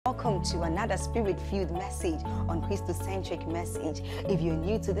Welcome to another spirit-filled message on Christocentric Message. If you're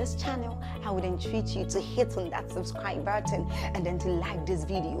new to this channel, I would entreat you to hit on that subscribe button and then to like this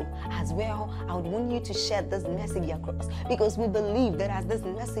video. As well, I would want you to share this message across, because we believe that as this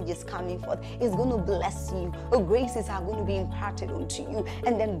message is coming forth, it's going to bless you. Graces are going to be imparted unto you,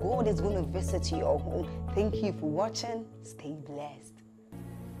 and then God is going to visit your home. Thank you for watching. Stay blessed.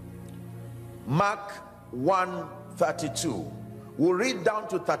 Mark 1:32. We'll read down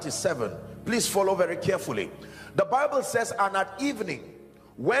to 37. Please follow very carefully. The Bible says, and at evening,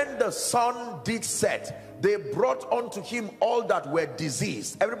 when the sun did set, they brought unto him all that were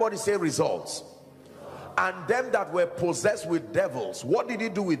diseased. Everybody say results. And them that were possessed with devils. What did he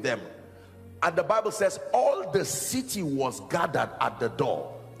do with them? And the Bible says, all the city was gathered at the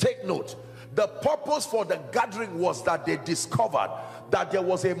door. Take note. The purpose for the gathering was that they discovered that there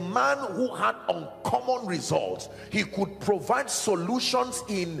was a man who had uncommon results. He could provide solutions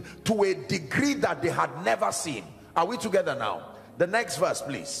to a degree that they had never seen. Are we together now? The next verse,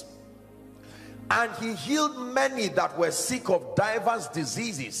 please. And he healed many that were sick of divers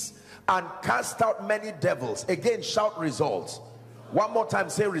diseases and cast out many devils. Again, shout results. One more time,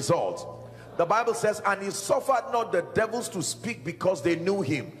 say results. The Bible says, and he suffered not the devils to speak because they knew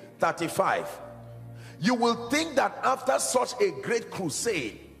him. 35. You will think that after such a great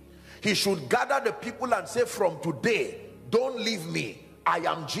crusade, he should gather the people and say, from today, don't leave me, I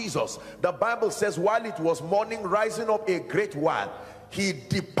am Jesus. The Bible says, while it was morning, rising up a great while, he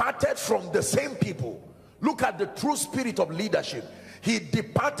departed from the same people. Look at the true spirit of leadership. He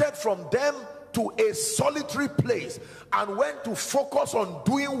departed from them to a solitary place and went to focus on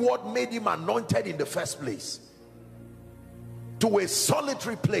doing what made him anointed in the first place. To a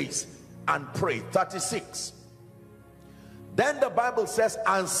solitary place and pray. 36. Then the Bible says,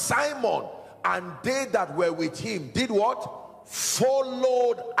 and Simon and they that were with him did what?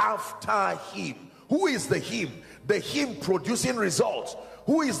 Followed after him. Who is the him? The him producing results.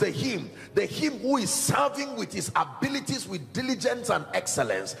 Who is the him? The him who is serving with his abilities with diligence and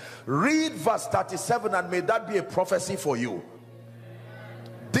excellence. Read verse 37 and may that be a prophecy for you.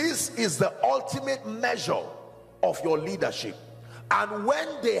 This is the ultimate measure of your leadership. And when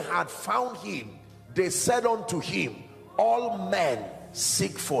they had found him, they said unto him, all men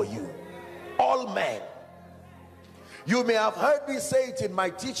seek for you. All men. You may have heard me say it in my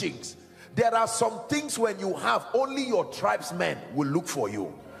teachings. There are some things when you have, only your tribesmen will look for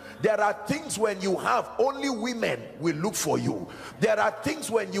you. There are things when you have, only women will look for you. There are things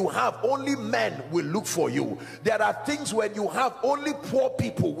when you have, only men will look for you. There are things when you have, only poor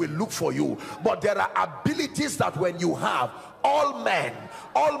people will look for you. But there are abilities that when you have, all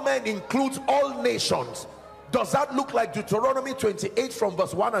men includes all nations. Does that look like Deuteronomy 28 from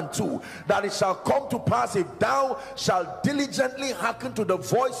verse 1 and 2? That it shall come to pass, if thou shalt diligently hearken to the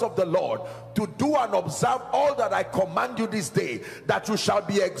voice of the Lord, to do and observe all that I command you this day, that you shall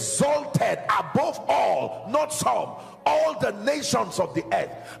be exalted above all, not some, all the nations of the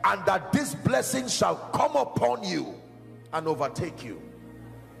earth, and that this blessing shall come upon you and overtake you.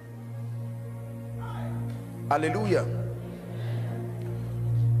 Hallelujah.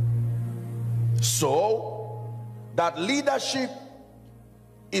 So that leadership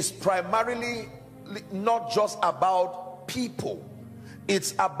is primarily not just about people.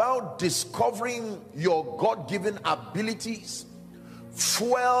 It's about discovering your God-given abilities,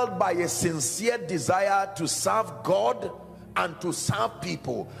 fueled by a sincere desire to serve God and to serve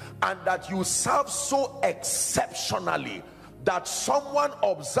people, and that you serve so exceptionally that someone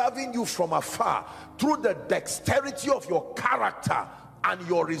observing you from afar, through the dexterity of your character and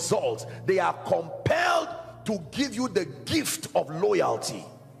your results, they are compelled to give you the gift of loyalty.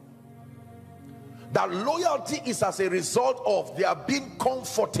 That loyalty is as a result of their being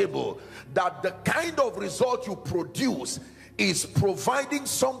comfortable that the kind of result you produce is providing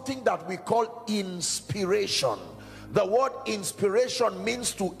something that we call inspiration. The word inspiration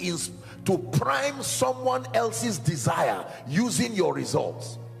means to prime someone else's desire using your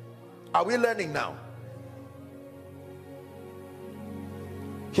results. Are we learning now?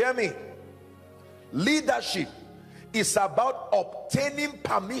 Hear me. Leadership is about obtaining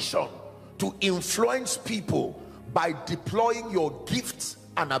permission to influence people by deploying your gifts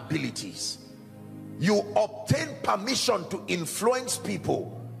and abilities. You obtain permission to influence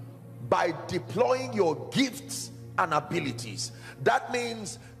people by deploying your gifts and abilities. That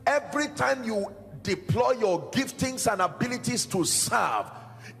means every time you deploy your giftings and abilities to serve,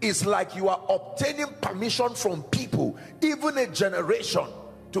 it's like you are obtaining permission from people, even a generation,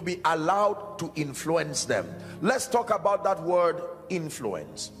 to be allowed to influence them. Let's talk about that word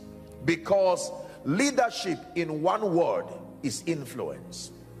influence, because leadership in one word is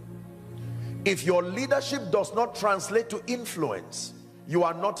influence. If your leadership does not translate to influence, you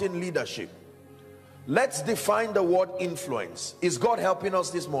are not in leadership. Let's define the word influence. Is God helping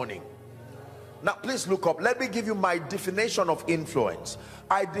us this morning? Now please look up. Let me give you my definition of influence.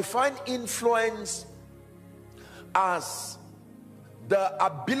 I define influence as the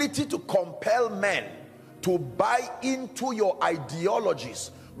ability to compel men to buy into your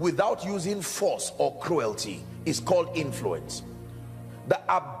ideologies without using force or cruelty is called influence. The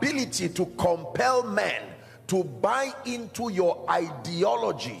ability to compel men to buy into your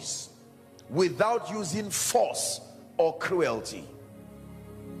ideologies without using force or cruelty.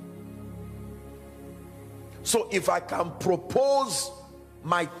 So if I can propose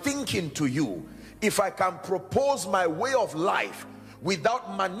my thinking to you, if I can propose my way of life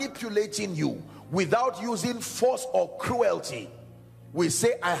without manipulating you, without using force or cruelty, we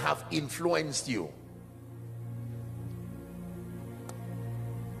say I have influenced you.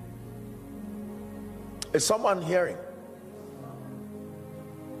 Is someone hearing?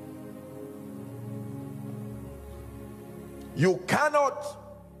 You cannot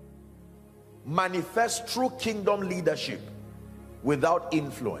manifest true kingdom leadership without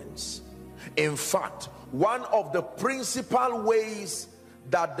influence. In fact, one of the principal ways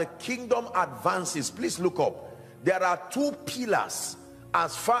that the kingdom advances, please look up, there are two pillars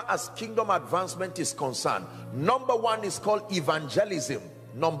as far as kingdom advancement is concerned. Number one is called evangelism.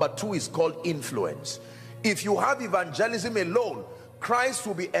 Number two is called influence. If you have evangelism alone, Christ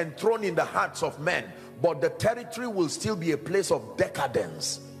will be enthroned in the hearts of men, but the territory will still be a place of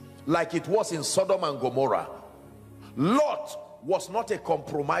decadence, like it was in Sodom and Gomorrah. Lot was not a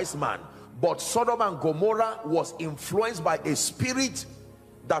compromised man, but Sodom and Gomorrah was influenced by a spirit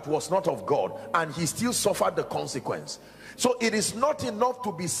that was not of God, and he still suffered the consequence. So it is not enough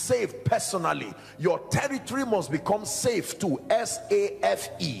to be saved personally. Your territory must become safe too.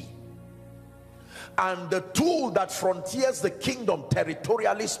 S-A-F-E. And the tool that frontiers the kingdom,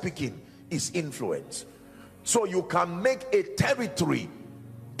 territorially speaking, is influence. So you can make a territory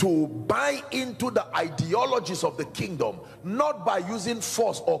to buy into the ideologies of the kingdom, not by using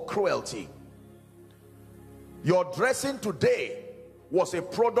force or cruelty. Your dressing today was a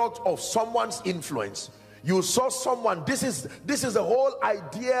product of someone's influence. You saw someone, this is the whole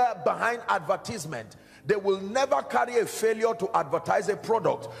idea behind advertisement. They will never carry a failure to advertise a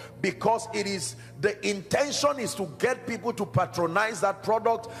product, because it is the intention is to get people to patronize that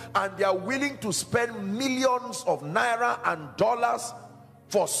product, and they are willing to spend millions of naira and dollars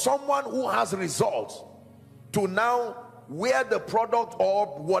for someone who has results to now wear the product or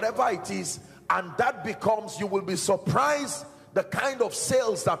whatever it is, and that becomes, you will be surprised the kind of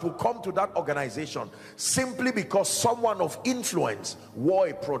sales that will come to that organization simply because someone of influence wore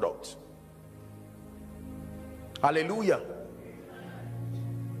a product. Hallelujah.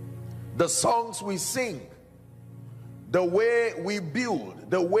 The songs we sing, the way we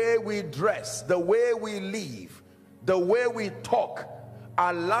build, the way we dress, the way we live, the way we talk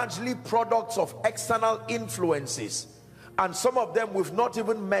are largely products of external influences, and some of them we've not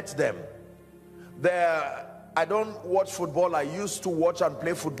even met them. I don't watch football. I used to watch and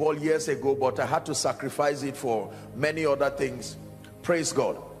play football years ago, but I had to sacrifice it for many other things. Praise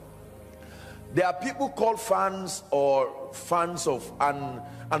God. There are people called fans or fans of,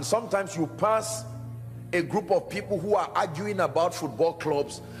 and sometimes you pass a group of people who are arguing about football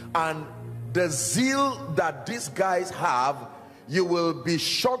clubs, and the zeal that these guys have, you will be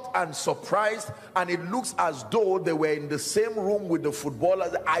shocked and surprised, and it looks as though they were in the same room with the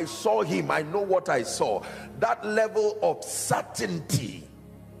footballers. I saw him, I know what I saw. That level of certainty.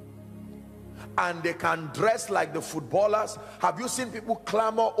 And they can dress like the footballers. Have you seen people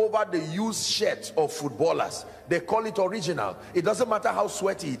clamor over the used shirts of footballers? They call it original. It doesn't matter how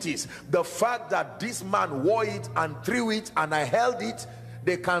sweaty it is. The fact that this man wore it and threw it and I held it,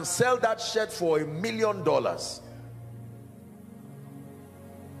 they can sell that shirt for $1 million.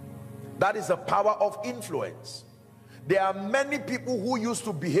 That is the power of influence. There are many people who used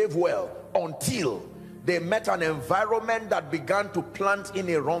to behave well until they met an environment that began to plant in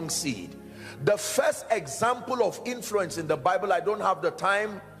a wrong seed. The first example of influence in the Bible, I don't have the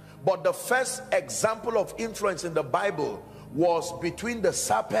time, but the first example of influence in the Bible was between the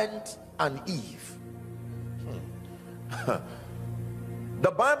serpent and Eve. The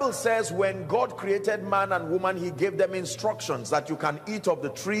Bible says when God created man and woman, he gave them instructions that you can eat of the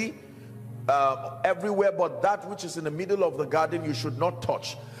tree everywhere, but that which is in the middle of the garden you should not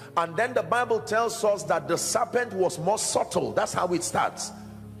touch. And then the Bible tells us that the serpent was more subtle. That's how it starts.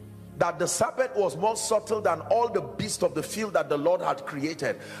 that the serpent was more subtle than all the beasts of the field that the Lord had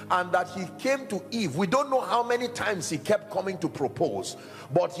created, and that he came to Eve. We don't know how many times he kept coming to propose,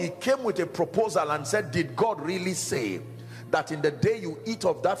 but he came with a proposal and said, did God really say that in the day you eat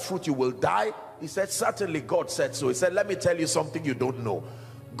of that fruit you will die? He said, certainly God said so. He said, let me tell you something you don't know.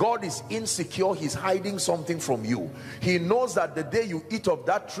 God is insecure. He's hiding something from you. He knows that the day you eat of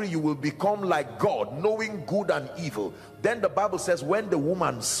that tree you will become like God, knowing good and evil. Then the Bible says, when the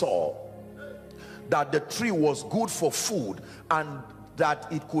woman saw that the tree was good for food and that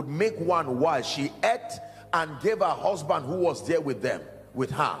it could make one wise, she ate and gave her husband who was there with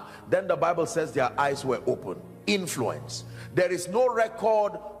her. Then the Bible says their eyes were open. Influence. There is no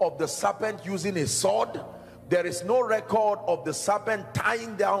record of the serpent using a sword. There is no record of the serpent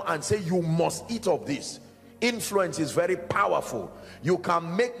tying down and say you must eat of this. Influence is very powerful. You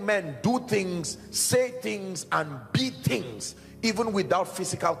can make men do things, say things, and be things even without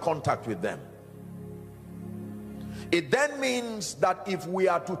physical contact with them. It then means that if we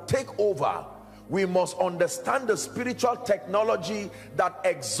are to take over, we must understand the spiritual technology that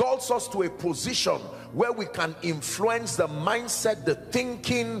exalts us to a position where we can influence the mindset, the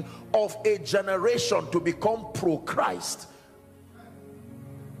thinking of a generation to become pro-Christ.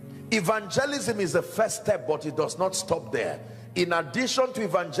 Evangelism is the first step, but it does not stop there. In addition to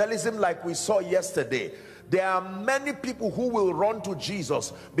evangelism, like we saw yesterday, there are many people who will run to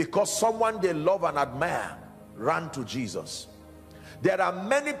Jesus because someone they love and admire ran to Jesus. There are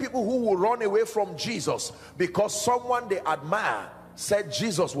many people who will run away from Jesus because someone they admire said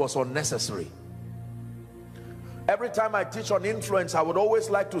Jesus was unnecessary. Every time I teach on influence, I would always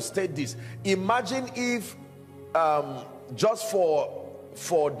like to state this. Imagine if, just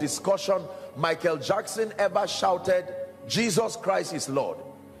for discussion, Michael Jackson ever shouted, Jesus Christ is Lord.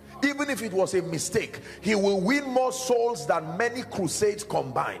 Even if it was a mistake, he will win more souls than many crusades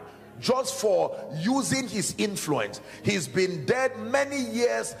combined, just for using his influence. He's been dead many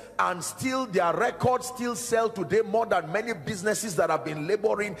years and still their records still sell today more than many businesses that have been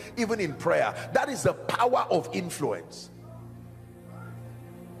laboring even in prayer. That is the power of influence.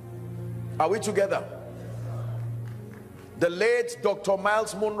 Are we together? The late Dr.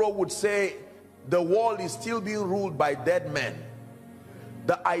 Miles Monroe would say the world is still being ruled by dead men.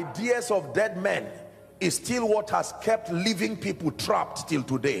 The ideas of dead men is still what has kept living people trapped till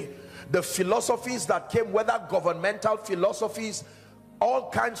today. The philosophies that came, whether governmental philosophies, all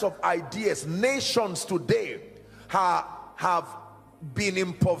kinds of ideas, nations today have been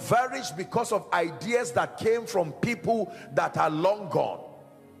impoverished because of ideas that came from people that are long gone.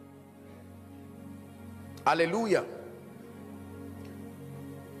 Hallelujah.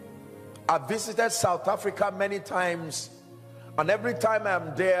 I've visited South Africa many times, and every time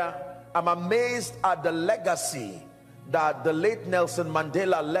I'm there, I'm amazed at the legacy that the late Nelson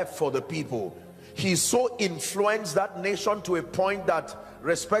Mandela left for the people. He so influenced that nation to a point that,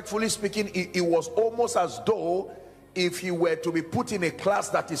 respectfully speaking, it was almost as though if he were to be put in a class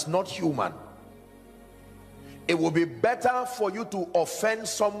that is not human. It would be better for you to offend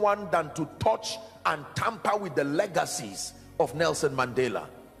someone than to touch and tamper with the legacies of Nelson Mandela.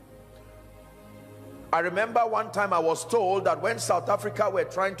 I remember one time I was told that when South Africa were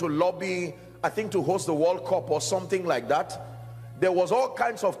trying to lobby, I think, to host the World Cup or something like that, there was all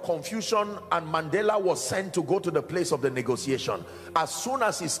kinds of confusion and Mandela was sent to go to the place of the negotiation. As soon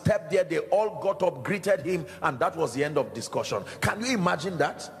as he stepped there, they all got up, greeted him, and that was the end of discussion. Can you imagine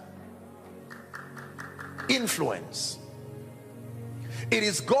that? Influence. It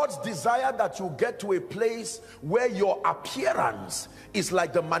is God's desire that you get to a place where your appearance is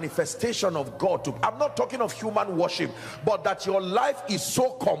like the manifestation of God. I'm not talking of human worship, but that your life is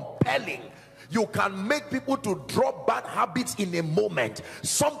so compelling you can make people to drop bad habits in a moment.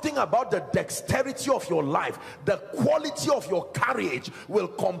 Something about the dexterity of your life, the quality of your courage will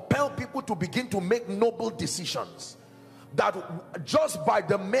compel people to begin to make noble decisions. That just by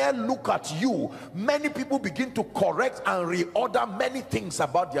the mere look at you, many people begin to correct and reorder many things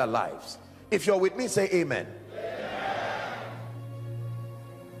about their lives. If you're with me, say amen. Amen.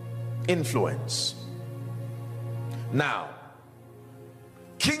 Influence. Now,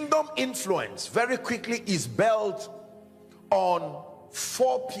 kingdom influence very quickly is built on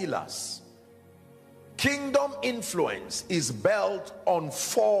 4 pillars. Kingdom influence is built on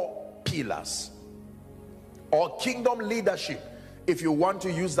 4 pillars, or kingdom leadership, if you want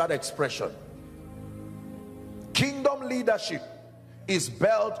to use that expression. Kingdom leadership is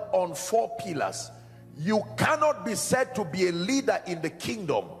built on 4 pillars. You cannot be said to be a leader in the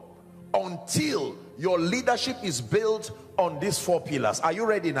kingdom until your leadership is built on these 4 pillars. Are you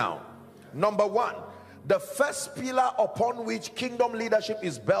ready now? Number 1, The first pillar upon which kingdom leadership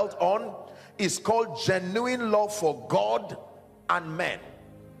is built on is called genuine love for God and men.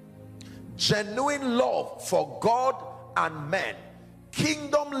 Genuine love for God and men.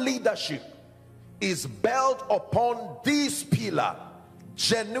 Kingdom leadership is built upon this pillar: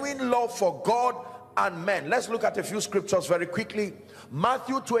 genuine love for God and men. Let's look at a few scriptures very quickly.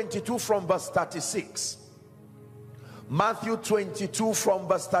 Matthew 22 from verse 36. Matthew 22 from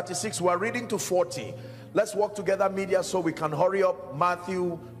verse 36. We're reading to 40. Let's work together, media, so we can hurry up.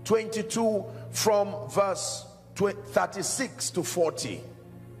 Matthew 22 from verse 36 to 40.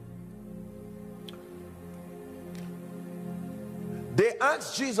 They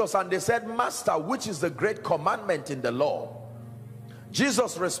asked Jesus and they said, Master, which is the great commandment in the law?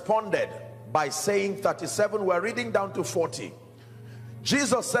 Jesus responded by saying, 37, we're reading down to 40.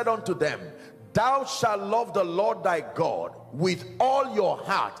 Jesus said unto them, Thou shalt love the Lord thy God with all your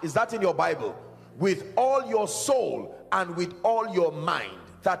heart. Is that in your Bible? With all your soul and with all your mind.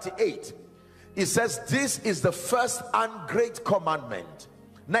 38. It says, this is the first and great commandment.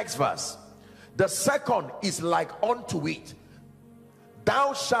 Next verse. The second is like unto it.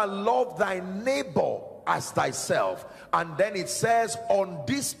 Thou shalt love thy neighbor as thyself. And then it says, on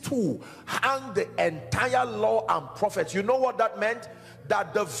these two hang the entire law and prophets. You know what that meant?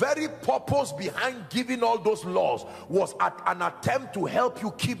 That the very purpose behind giving all those laws was an attempt to help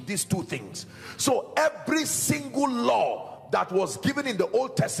you keep these two things. So every single law that was given in the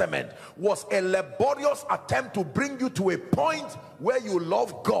Old Testament was a laborious attempt to bring you to a point where you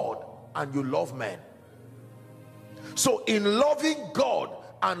love God and you love men. So in loving God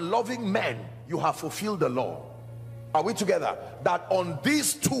and loving men, you have fulfilled the law. Are we together? That on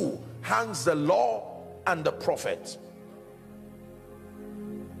these two hangs the law and the prophet.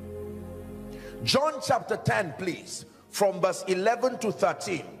 John chapter 10, please, from verse 11 to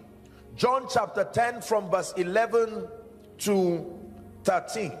 13. John chapter 10 from verse 11 to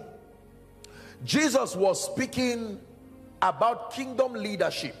 13. Jesus was speaking about kingdom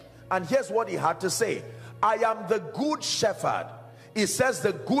leadership, and here's what he had to say. I am the good shepherd. It says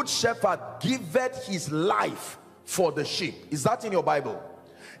the good shepherd giveth his life for the sheep. Is that in your Bible?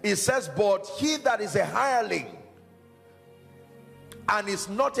 It says, but he that is a hireling and is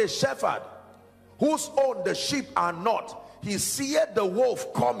not a shepherd, whose own the sheep are not, he seeth the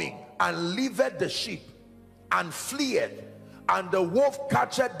wolf coming and leaveth the sheep and fleeth, and the wolf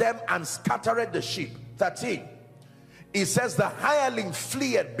catcheth them and scattereth the sheep. 13. It says the hireling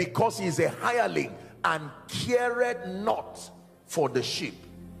fleeth because he is a hireling and careth not for the sheep.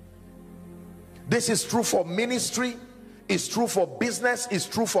 This is true for ministry, it's true for business, it's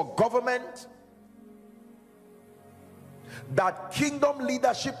true for government. That kingdom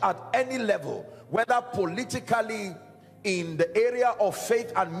leadership at any level, whether politically, in the area of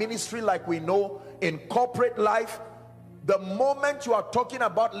faith and ministry, like we know, in corporate life, the moment you are talking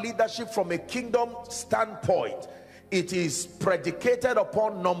about leadership from a kingdom standpoint, it is predicated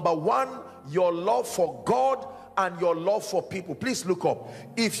upon, number one, your love for God and your love for people. Please look up.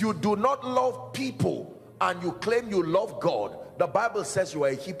 If you do not love people and you claim you love God, the Bible says you are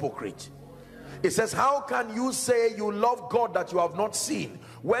a hypocrite. It says, how can you say you love God that you have not seen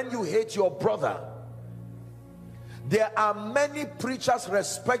when you hate your brother? There are many preachers,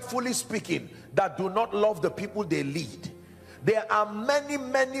 respectfully speaking, that do not love the people they lead. There are many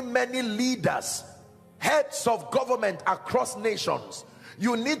leaders, heads of government across nations.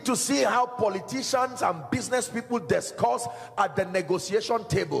 You need to see how politicians and business people discuss at the negotiation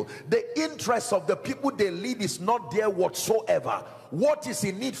table. The interest of the people they lead is not there whatsoever. What is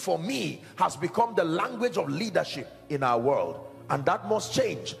in need for me has become the language of leadership in our world, and that must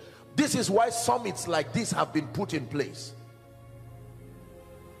change. This is why summits like this have been put in place.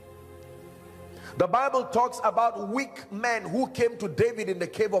 The Bible talks about weak men who came to David in the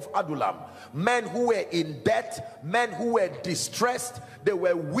cave of Adullam. Men who were in debt, men who were distressed. They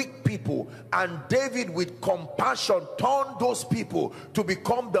were weak people, and David with compassion turned those people to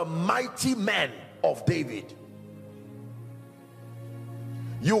become the mighty men of David.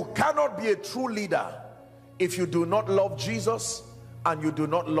 You cannot be a true leader if you do not love Jesus and you do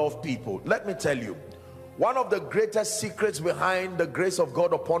not love people. Let me tell you, one of the greatest secrets behind the grace of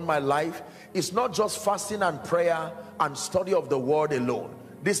God upon my life is not just fasting and prayer and study of the word alone.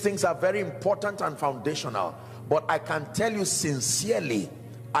 These things are very important and foundational, but I can tell you sincerely,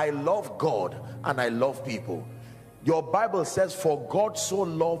 I love God and I love people. Your Bible says, for God so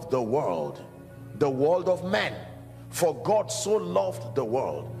loved the world of men. For God so loved the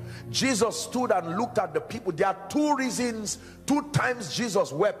world. Jesus stood and looked at the people. There are two reasons, two times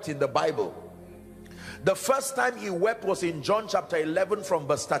Jesus wept in the Bible. The first time he wept was in John chapter 11 from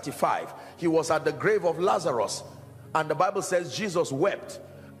verse 35. He was at the grave of Lazarus, and the Bible says Jesus wept,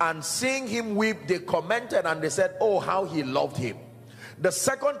 and seeing him weep, they commented and they said, oh, how he loved him. The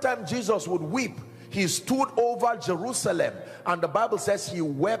second time Jesus would weep, he stood over Jerusalem, and the Bible says he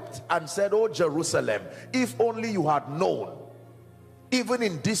wept and said, oh Jerusalem, if only you had known, even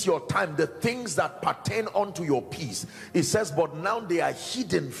in this your time, the things that pertain unto your peace. It says, but now they are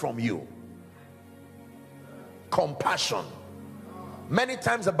hidden from you. Compassion. Many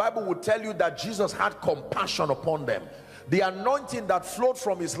times the Bible would tell you that Jesus had compassion upon them. The anointing that flowed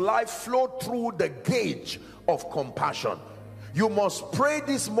from his life flowed through the gauge of compassion. You must pray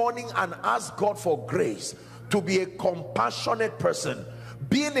this morning and ask God for grace to be a compassionate person.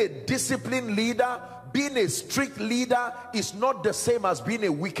 Being a disciplined leader, being a strict leader is not the same as being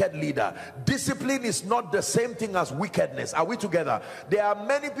a wicked leader. Discipline is not the same thing as wickedness. Are we together? There are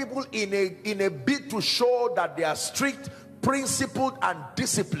many people in a bid to show that they are strict, principled and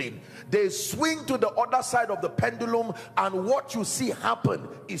disciplined. They swing to the other side of the pendulum, and what you see happen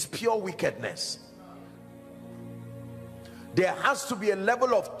is pure wickedness. There has to be a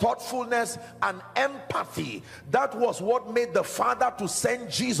level of thoughtfulness and empathy. That was what made the Father to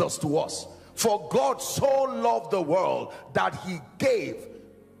send Jesus to us. For God so loved the world that he gave.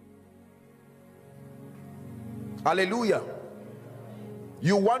 Hallelujah.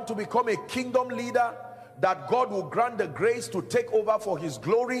 You want to become a kingdom leader that God will grant the grace to take over for his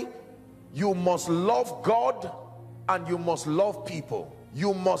glory? You must love God and you must love people.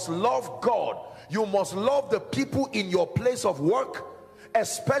 You must love God. You must love the people in your place of work,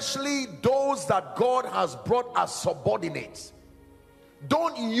 especially those that God has brought as subordinates.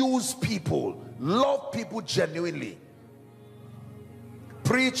 Don't use people. Love people genuinely.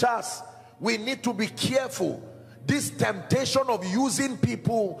 Preachers, we need to be careful. This temptation of using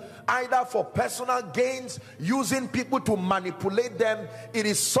people either for personal gains, using people to manipulate them, it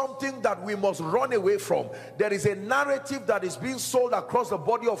is something that we must run away from. There is a narrative that is being sold across the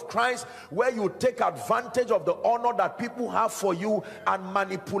body of Christ where you take advantage of the honor that people have for you and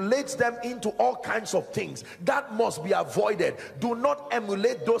manipulate them into all kinds of things. That must be avoided. Do not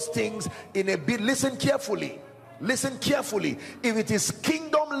emulate those things in a bit. Listen carefully. Listen carefully. If it is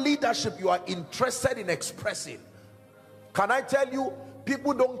kingdom leadership you are interested in expressing, can I tell you,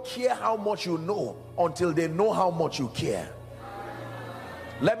 people don't care how much you know until they know how much you care.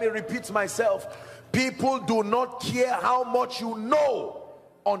 Let me repeat myself. People do not care how much you know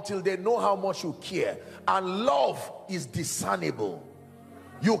until they know how much you care. And love is discernible.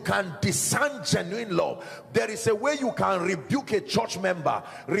 You can discern genuine love. There is a way you can rebuke a church member,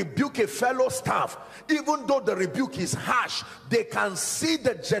 rebuke a fellow staff. Even though the rebuke is harsh, they can see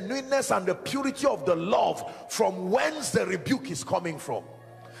the genuineness and the purity of the love from whence the rebuke is coming from.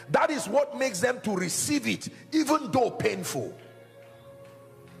 That is what makes them to receive it, even though painful.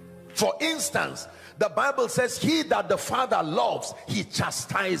 For instance, the Bible says, he that the Father loves, he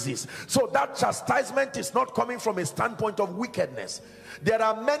chastises. So that chastisement is not coming from a standpoint of wickedness. There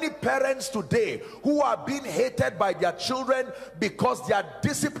are many parents today who are being hated by their children because their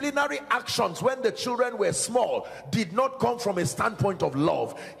disciplinary actions when the children were small did not come from a standpoint of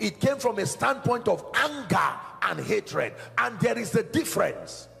love. It came from a standpoint of anger and hatred. And there is a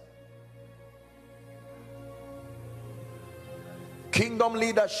difference. Kingdom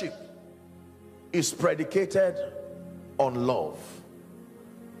leadership is predicated on love.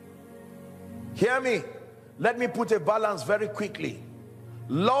 Hear me. Let me put a balance very quickly.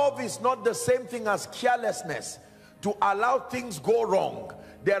 Love is not the same thing as carelessness, to allow things go wrong.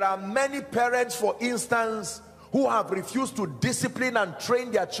 There are many parents, for instance, who have refused to discipline and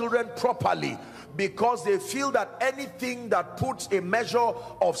train their children properly because they feel that anything that puts a measure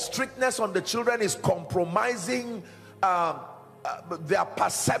of strictness on the children is compromising their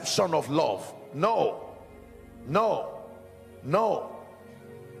perception of love. No, no, no.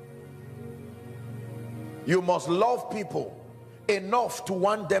 You must love people enough to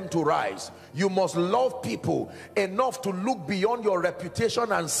want them to rise. You must love people enough to look beyond your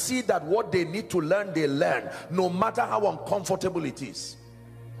reputation and see that what they need to learn, they learn, no matter how uncomfortable it is.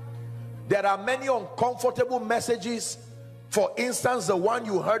 There are many uncomfortable messages. For instance, the one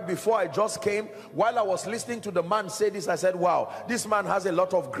you heard before I just came, while I was listening to the man say this, I said, wow, this man has a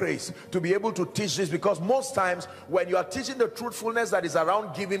lot of grace to be able to teach this, because most times when you are teaching the truthfulness that is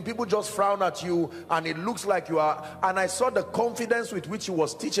around giving, people just frown at you and it looks like you are. And I saw the confidence with which he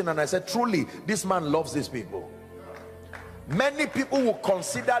was teaching, and I said, truly, this man loves these people. Many people will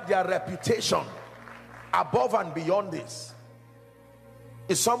consider their reputation above and beyond this.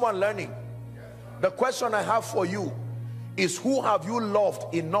 Is someone learning? The question I have for you is, who have you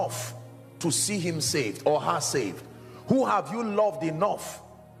loved enough to see him saved or her saved? Who have you loved enough?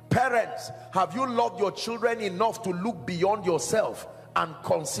 Parents, have you loved your children enough to look beyond yourself and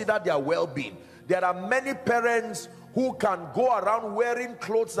consider their well-being? There are many parents who can go around wearing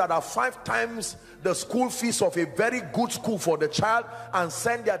clothes that are 5 times the school fees of a very good school for the child, and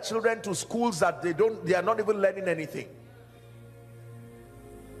send their children to schools that they are not even learning anything.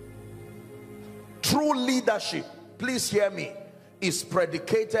 True leadership, please hear me, is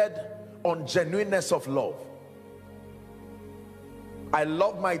predicated on genuineness of love. I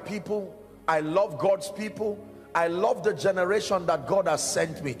love my people. I love God's people. I love the generation that God has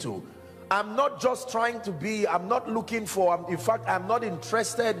sent me to. I'm not just trying to be, I'm not looking for, in fact, I'm not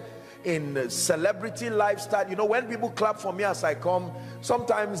interested in celebrity lifestyle. You know, when people clap for me as I come,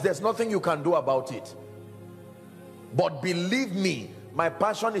 sometimes there's nothing you can do about it. But believe me, my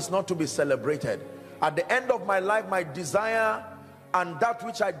passion is not to be celebrated. At the end of my life, my desire and that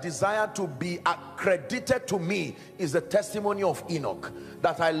which I desire to be accredited to me is the testimony of Enoch,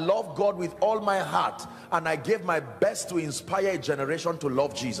 that I love God with all my heart and I gave my best to inspire a generation to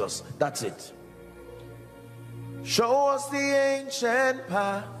love Jesus. That's it. Show us the ancient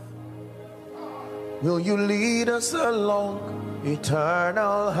path. Will you lead us along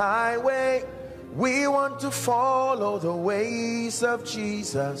eternal highway? We want to follow the ways of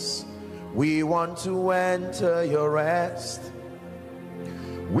Jesus. We want to enter your rest.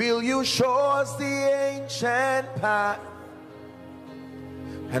 Will you show us the ancient path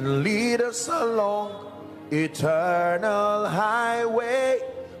and lead us along eternal highway?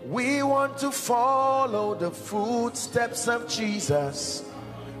 We want to follow the footsteps of Jesus.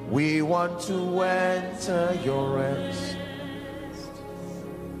 We want to enter your rest.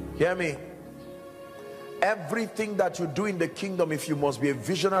 Hear me. Everything that you do in the kingdom, if you must be a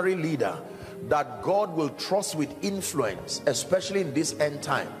visionary leader that God will trust with influence, especially in this end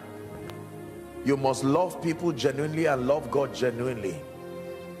time, you must love people genuinely and love God genuinely.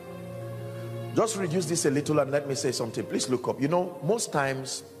 Just reduce this a little and let me say something. Please look up. You know, most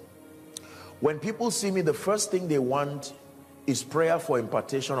times when people see me, the first thing they want is prayer for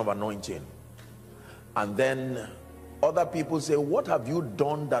impartation of anointing. And then other people say, what have you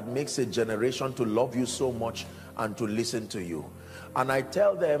done that makes a generation to love you so much and to listen to you? And I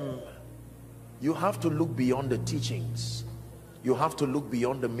tell them, you have to look beyond the teachings. You have to look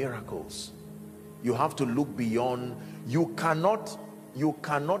beyond the miracles. You have to look beyond. You cannot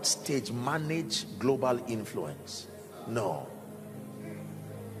stage manage global influence. No.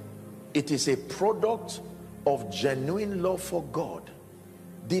 It is a product of genuine love for God.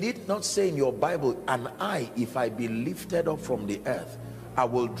 Did it not say in your Bible, and I, if I be lifted up from the earth, I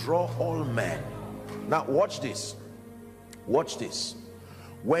will draw all men? Now watch this. Watch this.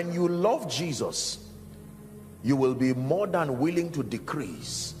 When you love Jesus, you will be more than willing to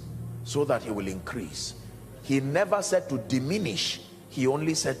decrease so that he will increase. He never said to diminish, he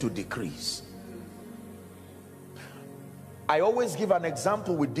only said to decrease. I always give an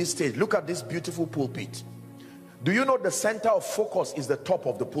example with this stage. Look at this beautiful pulpit. Do you know the center of focus is the top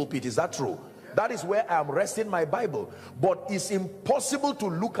of the pulpit? Is that true? That is where I am resting my Bible. But it's impossible to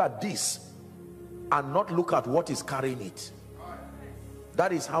look at this and not look at what is carrying it.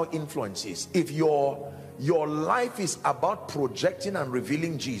 That is how influence is. If your life is about projecting and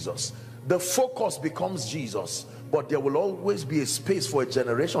revealing Jesus, the focus becomes Jesus. But there will always be a space for a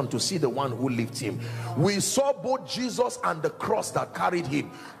generation to see the one who lifts him. We saw both Jesus and the cross that carried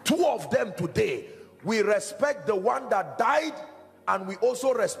him. Two of them today. We respect the one that died, and we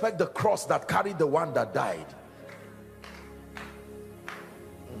also respect the cross that carried the one that died.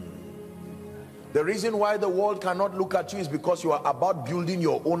 The reason why the world cannot look at you is because you are about building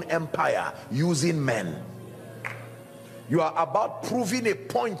your own empire using men. You are about proving a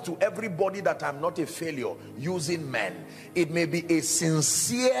point to everybody that I'm not a failure using men. It may be a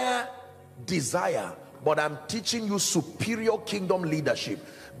sincere desire, but I'm teaching you superior kingdom leadership.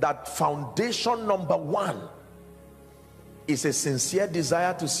 That foundation number one is a sincere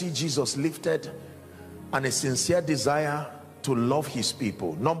desire to see Jesus lifted and a sincere desire to love his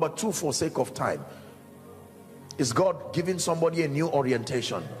people. Number two, for sake of time, is God giving somebody a new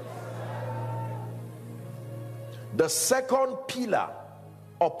orientation. The second pillar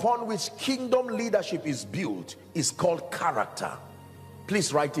upon which kingdom leadership is built is called character.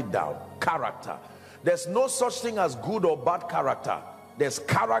 Please write it down. Character. There's no such thing as good or bad character. There's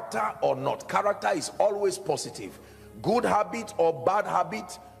character or not. Character is always positive. Good habit or bad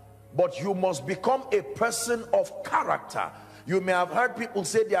habit, but you must become a person of character. You may have heard people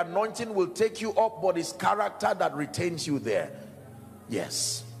say the anointing will take you up, but it's character that retains you there.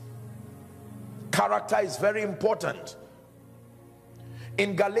 Yes. Character is very important.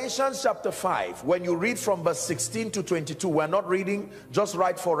 In Galatians chapter 5, when you read from verse 16 to 22, we're not reading, just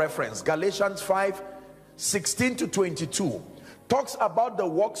write for reference. Galatians 5, 16 to 22 talks about the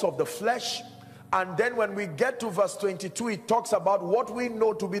works of the flesh, and then when we get to verse 22, it talks about what we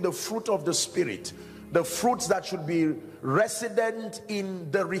know to be the fruit of the Spirit, the fruits that should be resident in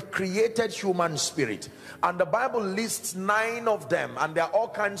the recreated human spirit. And the Bible lists 9 of them, and there are all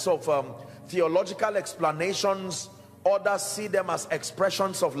kinds of theological explanations. Others see them as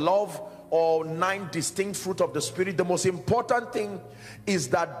expressions of love, or 9 distinct fruit of the Spirit. The most important thing is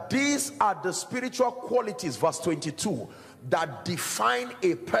that these are the spiritual qualities, verse 22, that define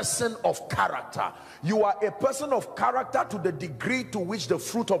a person of character. You are a person of character to the degree to which the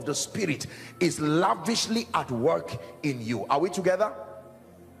fruit of the Spirit is lavishly at work in you. Are we together?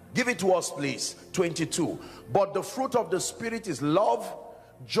 Give it to us, please. 22. But the fruit of the Spirit is love,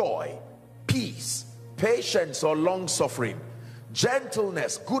 joy, peace, patience or long suffering,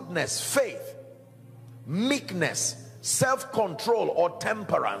 gentleness, goodness, faith, meekness, self-control or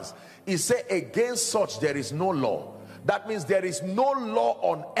temperance. He said, against such there is no law. That means there is no law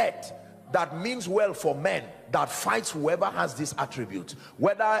on earth that means well for men that fights whoever has this attribute.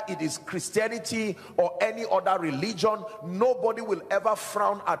 Whether it is Christianity or any other religion, nobody will ever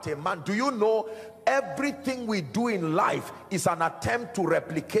frown at a man. Do you know everything we do in life is an attempt to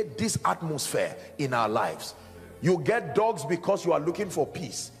replicate this atmosphere in our lives? You get dogs because you are looking for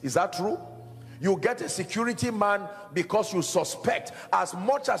peace. Is that true? You get a security man because you suspect. As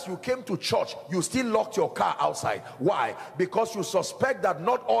much as you came to church, you still locked your car outside. Why? Because you suspect that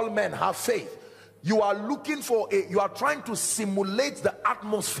not all men have faith. You are looking for you are trying to simulate the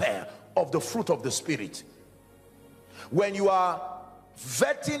atmosphere of the fruit of the Spirit. When you are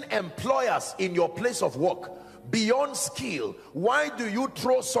vetting employers in your place of work beyond skill, why do you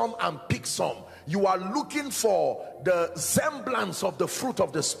throw some and pick some? You are looking for the semblance of the fruit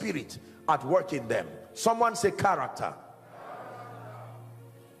of the Spirit at work in them. Someone say character.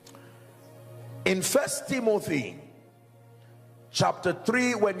 In 1 Timothy chapter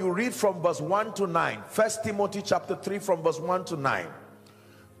 3, when you read from verse 1 to 9, 1 Timothy chapter 3 from verse 1 to 9,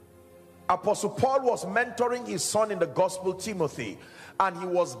 Apostle Paul was mentoring his son in the gospel, Timothy, and he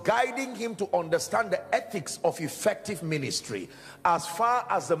was guiding him to understand the ethics of effective ministry as far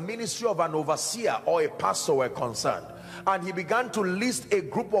as the ministry of an overseer or a pastor were concerned. And he began to list a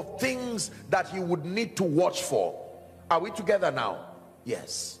group of things that he would need to watch for. Are we together now?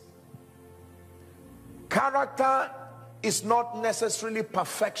 Yes. Character is not necessarily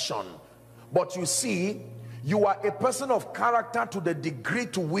perfection, but you see, you are a person of character to the degree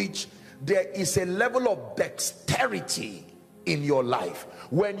to which there is a level of dexterity in your life.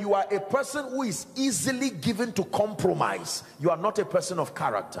 When you are a person who is easily given to compromise, you are not a person of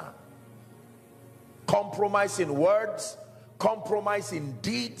character. Compromise in words, compromise in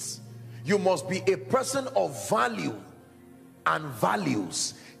deeds. You must be a person of value and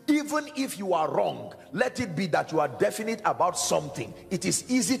values. Even if you are wrong, let it be that you are definite about something. It is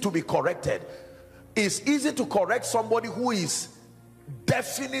easy to be corrected. It's easy to correct somebody who is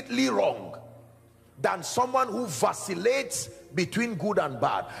definitely wrong than someone who vacillates between good and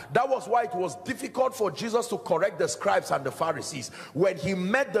bad. That was why it was difficult for Jesus to correct the scribes and the Pharisees. When he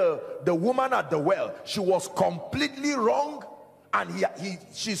met the woman at the well, she was completely wrong, and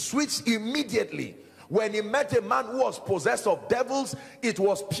she switched immediately. When he met a man who was possessed of devils, it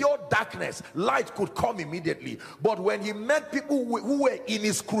was pure darkness. Light could come immediately. But when he met people who were in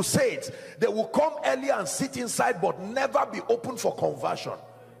his crusades, they would come early and sit inside but never be open for conversion.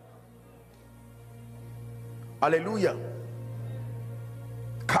 Hallelujah.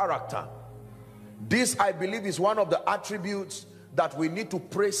 Character. This, I believe, is one of the attributes that we need to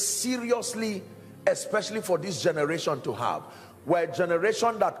pray seriously, especially for this generation to have. We're a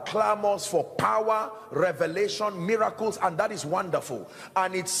generation that clamors for power, revelation, miracles, and that is wonderful.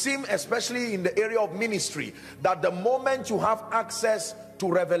 And it seems, especially in the area of ministry, that the moment you have access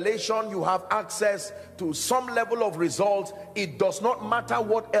to revelation, you have access to some level of results, it does not matter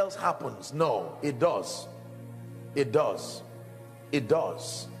what else happens. No, it does. It does. It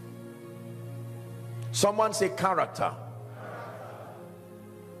does. Someone say character.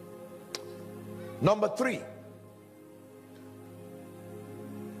 Number 3.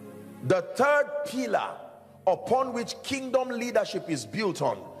 The third pillar upon which kingdom leadership is built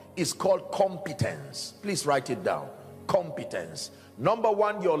on is called competence. Please write it down. Competence. Number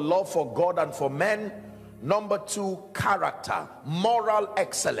 1, your love for God and for men. Number 2, character, moral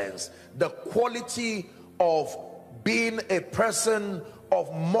excellence, the quality of being a person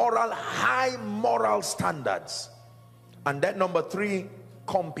of moral, high moral standards. And then number 3,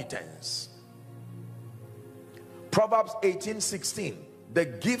 competence. Proverbs 18:16. the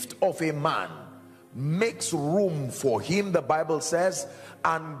gift of a man makes room for him, the Bible says,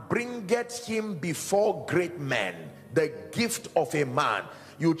 and bringeth him before great men. The gift of a man.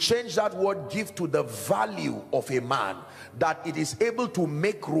 You change that word gift to the value of a man, that it is able to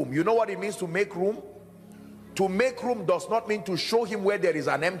make room. You know what it means to make room? To make room does not mean to show him where there is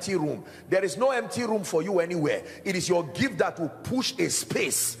an empty room. There is no empty room for you anywhere. It is your gift that will push a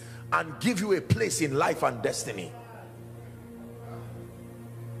space and give you a place in life and destiny.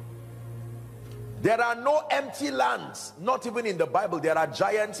 There are no empty lands, not even in the Bible. There are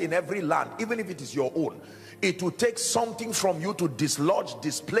giants in every land, even if it is your own. It will take something from you to dislodge,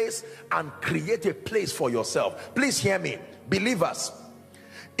 displace, and create a place for yourself. Please hear me, believers.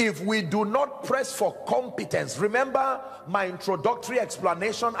 If we do not press for competence, remember my introductory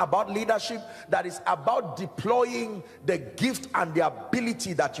explanation about leadership, that is about deploying the gift and the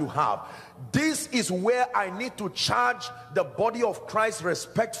ability that you have. This is where I need to charge the body of Christ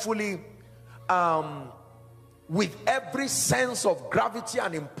respectfully, with every sense of gravity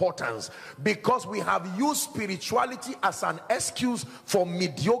and importance, because we have used spirituality as an excuse for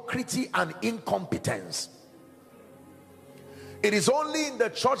mediocrity and incompetence. It is only in the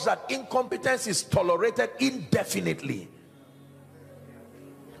church that incompetence is tolerated indefinitely,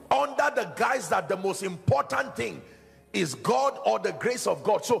 under the guise that the most important thing is God or the grace of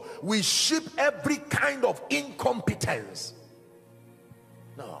God. So we ship every kind of incompetence.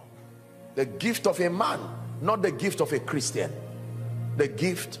 No, the gift of a man, not the gift of a Christian. The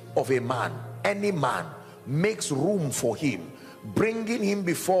gift of a man, any man, makes room for him, bringing him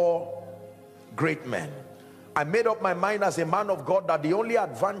before great men. I made up my mind as a man of God that the only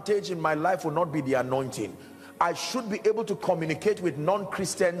advantage in my life will not be the anointing. I should be able to communicate with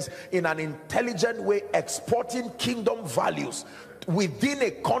non-Christians in an intelligent way, exporting kingdom values within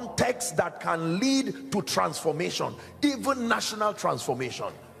a context that can lead to transformation, even national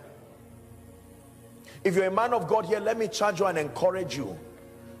transformation. If you're a man of God here, let me charge you and encourage you.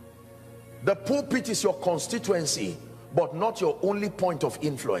 The pulpit is your constituency, but not your only point of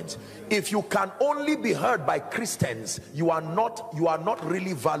influence. If you can only be heard by Christians, you are not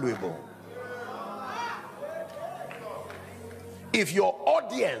really valuable. If your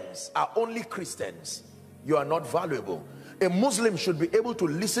audience are only Christians, you are not valuable. A Muslim should be able to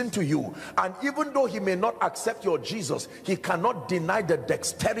listen to you, and even though he may not accept your Jesus, he cannot deny the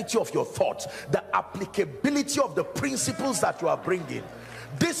dexterity of your thoughts, the applicability of the principles that you are bringing.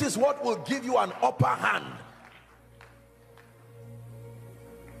 This is what will give you an upper hand.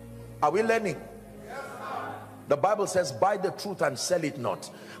 Are we learning? Yes, sir. The Bible says, buy the truth and sell it not.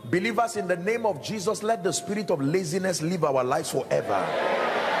 Believers, in the name of Jesus, let the spirit of laziness live our lives forever.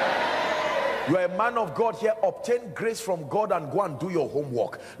 You are a man of God here, obtain grace from God and go and do your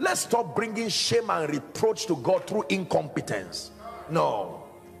homework. Let's stop bringing shame and reproach to God through incompetence. No.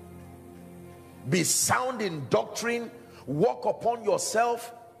 Be sound in doctrine, walk upon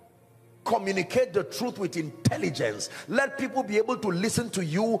yourself, communicate the truth with intelligence. Let people be able to listen to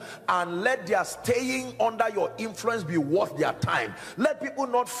you, and let their staying under your influence be worth their time. Let people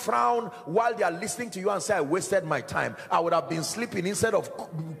not frown while they are listening to you and say, I wasted my time, I would have been sleeping instead of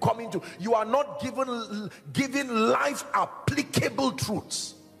coming to. You are not given life applicable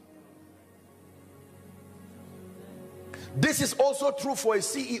truths. This is also true for a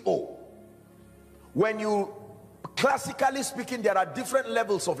CEO. When you, classically speaking, there are different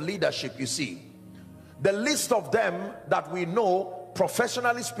levels of leadership. You see, the least of them that we know,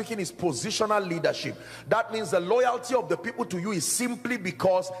 professionally speaking, is positional leadership. That means the loyalty of the people to you is simply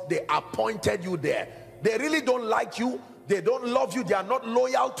because they appointed you there. They really don't like you, they don't love you, they are not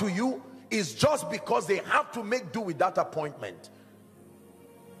loyal to you. It's just because they have to make do with that appointment.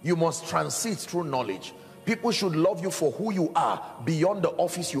 You must transit through knowledge. People should love you for who you are beyond the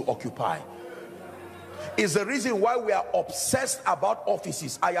office you occupy. Is the reason why we are obsessed about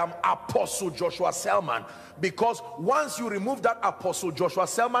offices. I am Apostle Joshua Selman, because once you remove that Apostle Joshua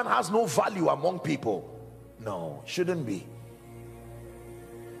Selman has no value among people. No, shouldn't be.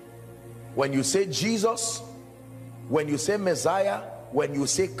 When you say Jesus, when you say Messiah, when you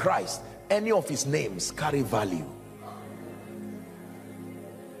say Christ, any of his names carry value.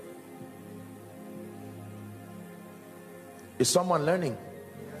 Is someone learning?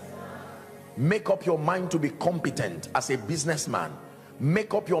 Make up your mind to be competent as a businessman.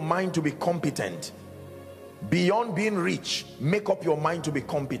 Make up your mind to be competent. Beyond being rich, make up your mind to be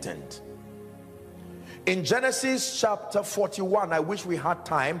competent. In Genesis chapter 41, I wish we had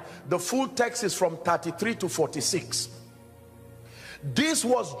time. The full text is from 33 to 46. This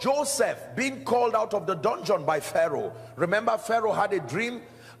was Joseph being called out of the dungeon by Pharaoh. Remember, Pharaoh had a dream,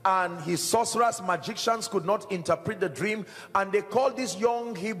 and his sorcerers, magicians could not interpret the dream, and they called this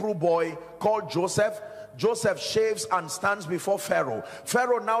young Hebrew boy called Joseph. Joseph shaves and stands before Pharaoh.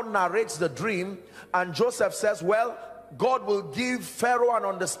 Pharaoh now narrates the dream, and Joseph says, well, God will give Pharaoh an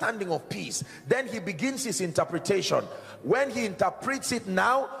understanding of peace. Then he begins his interpretation. When he interprets it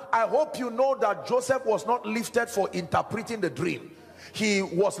now, I hope you know that Joseph was not lifted for interpreting the dream. He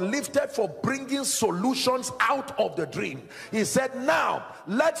was lifted for bringing solutions out of the dream. He said, now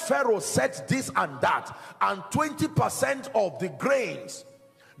let Pharaoh set this and that, and 20% of the grains,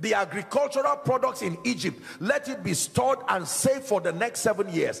 the agricultural products in Egypt, let it be stored and saved for the next 7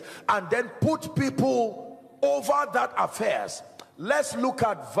 years, and then put people over that affairs. Let's look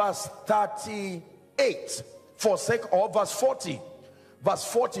at verse 38 for sake of verse 40. Verse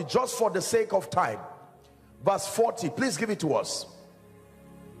 40, just for the sake of time. Verse 40, please give it to us.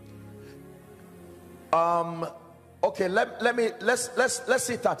 Okay, let's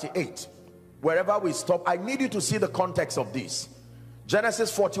see 38. Wherever we stop, I need you to see the context of this.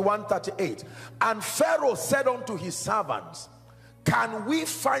 Genesis 41:38. And Pharaoh said unto his servants, can we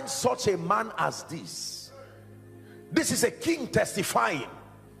find such a man as this? This is a king testifying.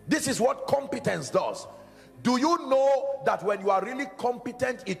 This is what competence does. Do you know that when you are really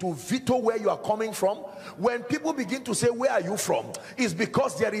competent, it will veto where you are coming from? When people begin to say, where are you from? It's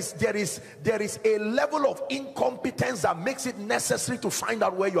because there is a level of incompetence that makes it necessary to find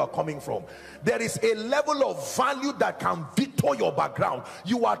out where you are coming from. There is a level of value that can veto your background.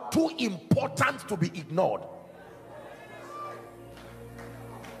 You are too important to be ignored.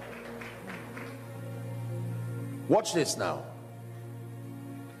 Watch this now.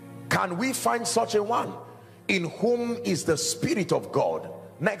 Can we find such a one in whom is the Spirit of God?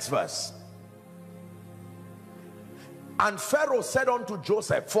 Next verse. And Pharaoh said unto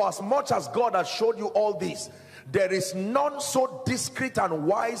Joseph, for as much as God has showed you all this, there is none so discreet and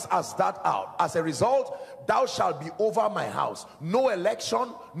wise as that out. As a result, thou shalt be over my house. No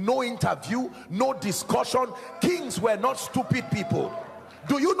election, no interview, no discussion. Kings were not stupid people.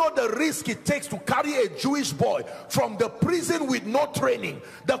 Do you know the risk it takes to carry a Jewish boy from the prison with no training?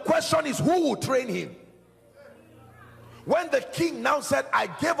 The question is, who will train him? When the king now said, I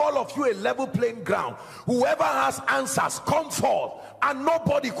gave all of you a level playing ground, whoever has answers, come forth, and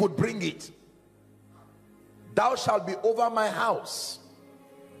nobody could bring it. Thou shalt be over my house.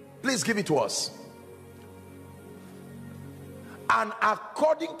 Please give it to us. And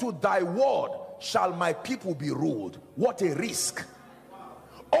according to thy word shall my people be ruled. What a risk.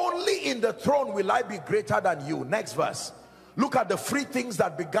 Only in the throne will I be greater than you. Next verse. Look at the free things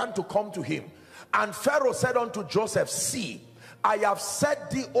that began to come to him. And Pharaoh said unto Joseph, see, I have set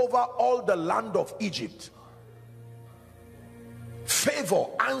thee over all the land of Egypt. Favor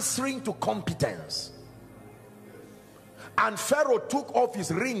answering to competence. And Pharaoh took off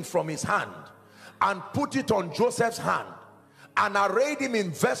his ring from his hand and put it on Joseph's hand, and arrayed him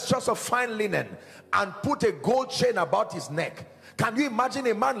in vestures of fine linen, and put a gold chain about his neck. Can you imagine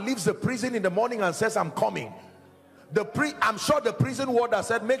a man leaves the prison in the morning and says, I'm coming? I'm sure the prison warder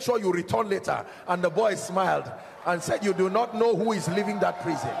said, make sure you return later. And the boy smiled and said, you do not know who is leaving that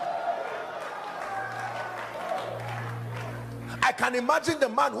prison. I can imagine the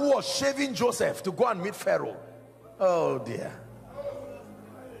man who was shaving Joseph to go and meet Pharaoh. Oh dear.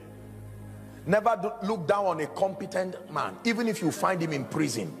 Never look down on a competent man, even if you find him in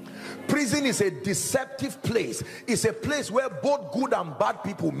prison. Prison is a deceptive place. It's a place where both good and bad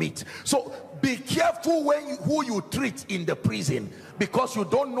people meet. So be careful who you treat in the prison, because you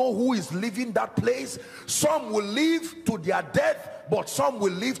don't know who is leaving that place. Some will leave to their death, but some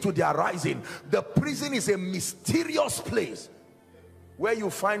will live to their rising. The prison is a mysterious place where you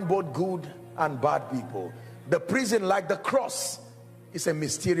find both good and bad people. The prison, like the cross, is a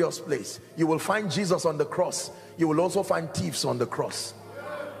mysterious place. You will find Jesus on the cross. You will also find thieves on the cross.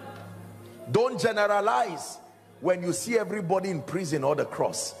 Don't generalize when you see everybody in prison or the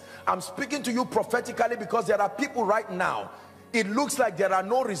cross. I'm speaking to you prophetically, because there are people right now, it looks like there are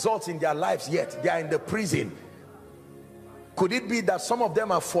no results in their lives yet. They are in the prison. Could it be that some of them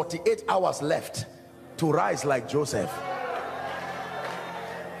have 48 hours left to rise like Joseph?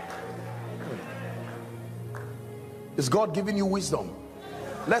 Is God giving you wisdom?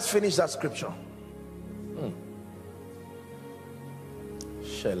 Let's finish that scripture.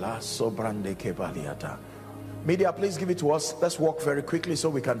 Media, please give it to us. Let's walk very quickly so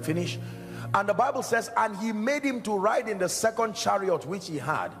we can finish. And the Bible says, and he made him to ride in the second chariot which he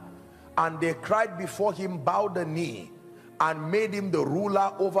had, and they cried before him, bowed the knee, and made him the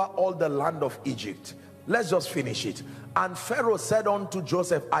ruler over all the land of Egypt. Let's just finish it. And Pharaoh said unto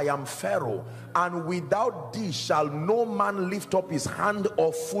Joseph, I am Pharaoh, and without thee shall no man lift up his hand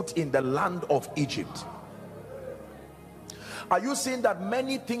or foot in the land of Egypt. Are you seeing that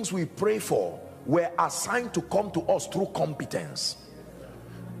many things we pray for were assigned to come to us through competence?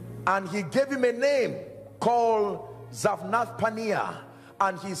 And he gave him a name called Zaphnath-Paneah,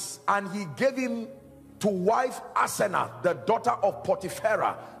 and he gave him to wife Asenath, the daughter of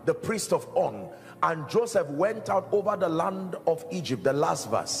Potiphera, the priest of On. And Joseph went out over the land of Egypt, the last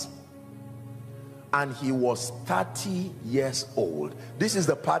verse, and he was 30 years old. This is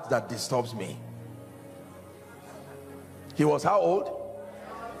the part that disturbs me. He was how old?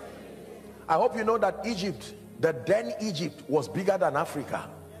 I hope you know that Egypt, the then Egypt, was bigger than Africa.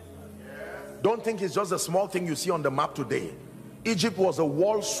 Don't think it's just a small thing you see on the map today. Egypt was a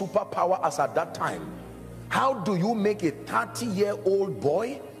world superpower as at that time. How do you make a 30-year-old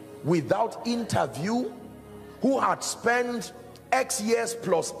boy without interview, who had spent X years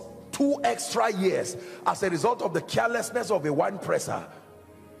plus 2 extra years as a result of the carelessness of a wine presser?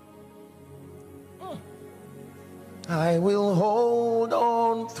 I will hold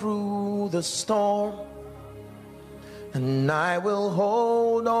on through the storm, and I will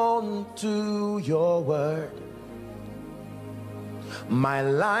hold on to your word. My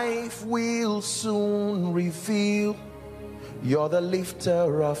life will soon reveal you're the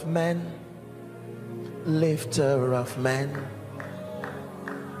lifter of men, lifter of men.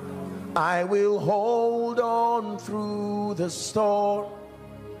 I will hold on through the storm.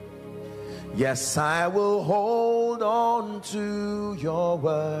 Yes, I will hold on to your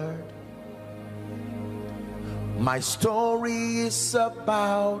word. My story is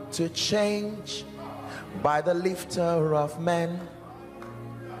about to change by the lifter of men,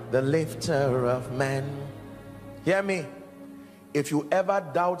 the lifter of men. Hear me. If you ever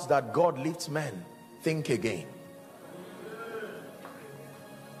doubt that God lifts men, think again.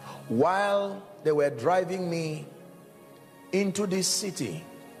 While they were driving me into this city,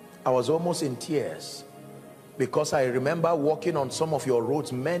 I was almost in tears, because I remember walking on some of your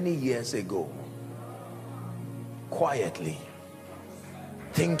roads many years ago, quietly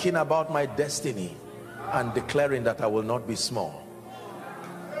thinking about my destiny and declaring that I will not be small.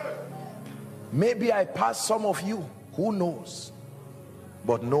 Maybe I passed some of you, who knows,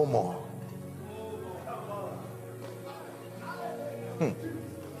 but no more.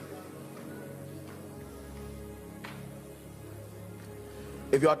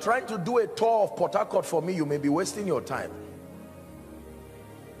 If you are trying to do a tour of Port Harcourt for me, you may be wasting your time.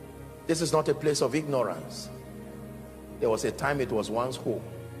 This is not a place of ignorance. There was a time it was once home,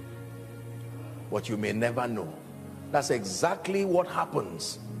 but you may never know. That's exactly what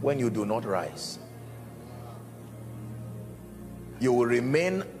happens when you do not rise. You will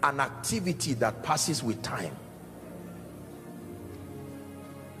remain an activity that passes with time.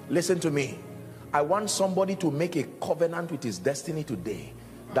 Listen to me. I want somebody to make a covenant with his destiny today,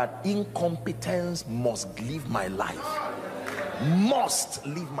 that incompetence must leave my life. Must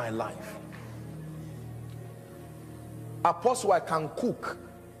leave my life. Apostle, I can cook.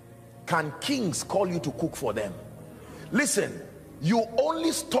 Can kings call you to cook for them? Listen, you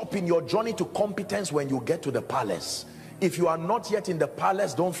only stop in your journey to competence when you get to the palace. If you are not yet in the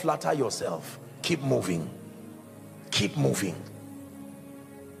palace, don't flatter yourself. Keep moving. Keep moving.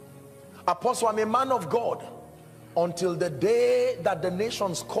 Apostle, I'm a man of God. Until the day that the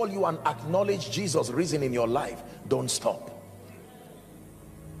nations call you and acknowledge Jesus risen in your life, don't stop.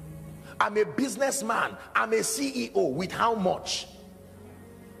 I'm a businessman. I'm a CEO. With how much?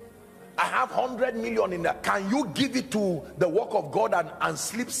 I have 100 million in there. Can you give it to the work of God and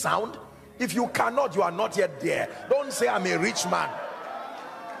sleep sound? If you cannot, you are not yet there. Don't say I'm a rich man.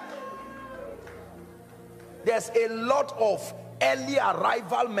 There's a lot of early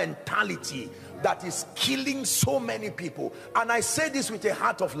arrival mentality that is killing so many people, and I say this with a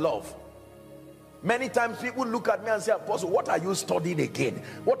heart of love. Many times people look at me and say, Apostle, what are you studying again?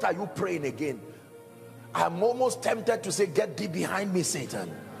 What are you praying again? I'm almost tempted to say, get thee behind me,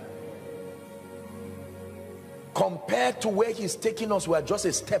 Satan. Compared to where he's taking us, we are just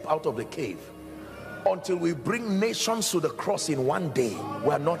a step out of the cave. Until we bring nations to the cross in one day,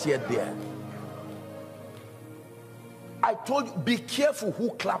 we are not yet there. I told you, be careful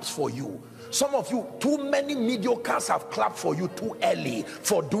who claps for you. Some of you, too many mediocres have clapped for you too early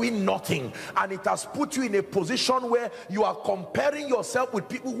for doing nothing, and it has put you in a position where you are comparing yourself with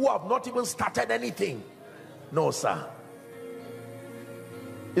people who have not even started anything. No, sir.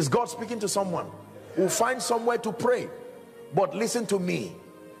 Is God speaking to someone? We'll find somewhere to pray. But listen to me.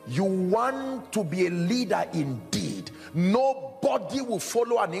 You want to be a leader indeed. Nobody will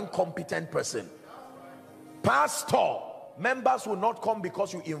follow an incompetent person. Pastor, members will not come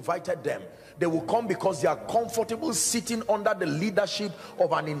because you invited them. They will come because they are comfortable sitting under the leadership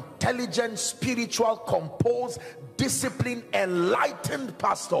of an intelligent, spiritual, composed, disciplined, enlightened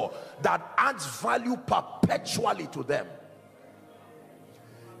pastor that adds value perpetually to them.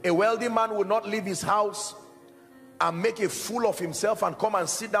 A wealthy man will not leave his house and make a fool of himself and come and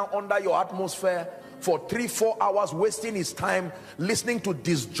sit down under your atmosphere for 3-4 hours, wasting his time listening to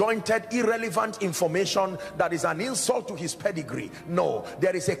disjointed, irrelevant information that is an insult to his pedigree. No,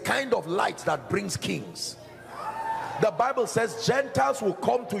 there is a kind of light that brings kings. The Bible says Gentiles will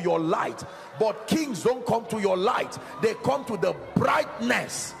come to your light, but kings don't come to your light. They come to the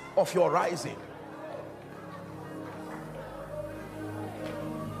brightness of your rising.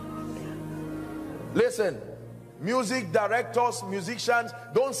 Listen, music directors, musicians,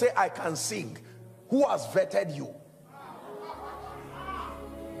 don't say I can sing. Who has vetted you?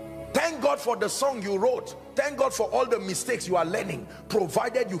 Thank God for the song you wrote. Thank God for all the mistakes you are learning,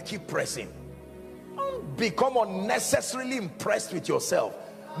 provided you keep pressing. Don't become unnecessarily impressed with yourself.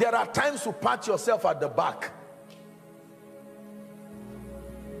 There are times to pat yourself at the back.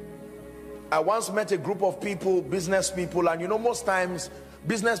 I once met a group of people, business people, and you know, most times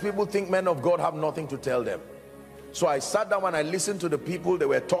business people think men of God have nothing to tell them. So I sat down and I listened to the people. They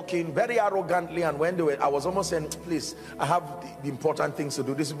were talking very arrogantly, and when they were, I was almost saying, please, I have the important things to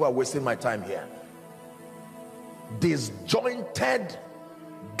do. These people are wasting my time here. Disjointed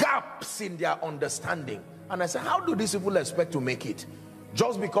gaps in their understanding. And I said, how do these people expect to make it?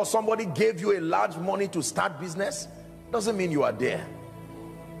 Just because somebody gave you a large money to start business doesn't mean you are there.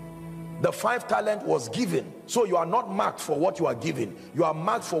 The 5 talent was given, so you are not marked for what you are given. You are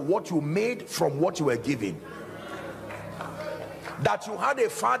marked for what you made from what you were given. That you had a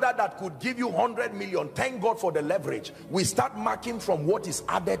father that could give you 100 million, thank God for the leverage. We start marking from what is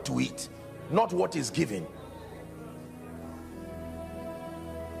added to it, not what is given.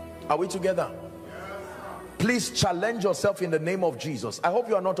 Are we together? Please challenge yourself in the name of Jesus. I hope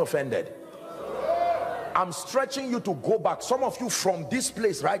you are not offended. I'm stretching you to go back. Some of you from this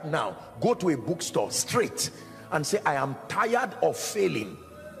place right now, go to a bookstore straight and say, I am tired of failing.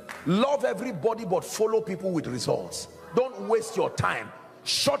 Love everybody but follow people with results. Don't waste your time.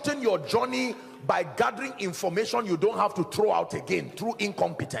 Shorten your journey by gathering information you don't have to throw out again through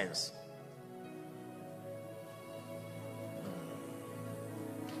incompetence.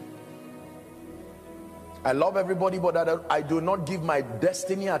 I love everybody, but I do not give my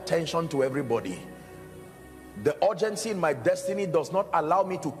destiny attention to everybody. The urgency in my destiny does not allow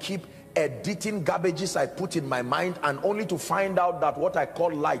me to keep editing garbages I put in my mind, and only to find out that what I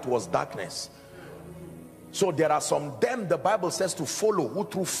call light was darkness. So there are some them the Bible says to follow, who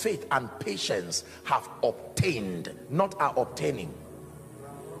through faith and patience have obtained, not are obtaining.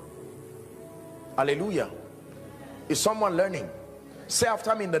 Hallelujah. Is someone learning? Say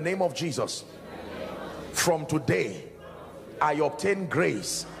after me, in the name of Jesus. From today I obtain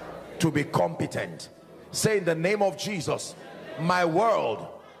grace to be competent. Say, in the name of Jesus, my world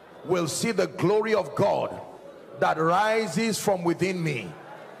will see the glory of God that rises from within me.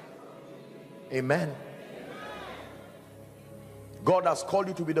 Amen. God has called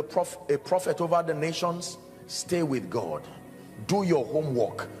you to be a prophet over the nations. Stay with God. Do your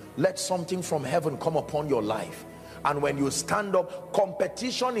homework. Let something from heaven come upon your life. And when you stand up,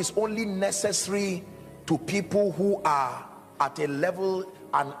 competition is only necessary to people who are at a level,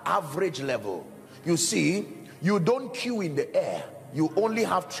 an average level. You see, you don't queue in the air. You only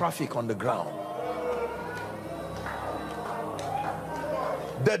have traffic on the ground.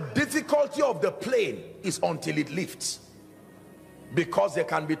 The difficulty of the plane is until it lifts, because there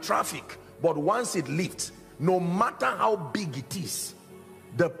can be traffic, but once it lifts, no matter how big it is,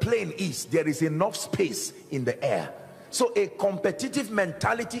 the plane is, there is enough space in the air. So a competitive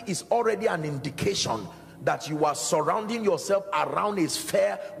mentality is already an indication that you are surrounding yourself around a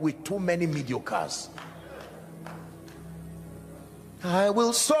sphere with too many mediocres. I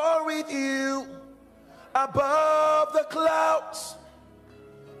will soar with you above the clouds.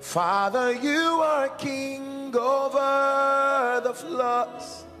 Father, you are king over the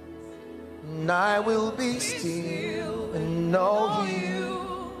floods, and I will be still and know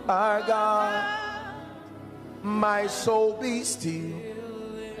you are God. My soul be still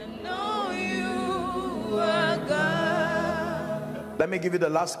and know you are God. Let me give you the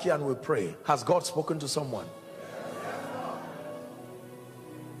last key and we'll pray. Has God spoken to someone?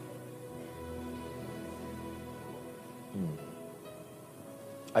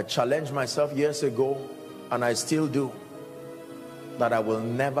 I challenged myself years ago, and I still do, that I will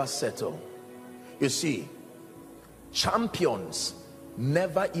never settle. You see, champions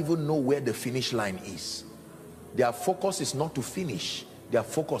never even know where the finish line is. Their focus is not to finish, their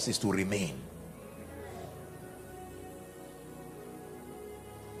focus is to remain.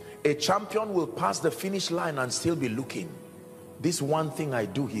 A champion will pass the finish line and still be looking. This one thing I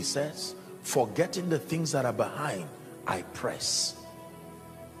do, he says, forgetting the things that are behind, I press.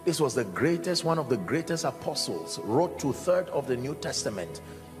 This was the greatest, one of the greatest apostles, wrote 2/3 of the New Testament,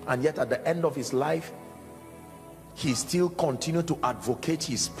 and yet at the end of his life, he still continued to advocate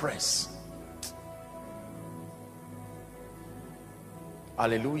his press.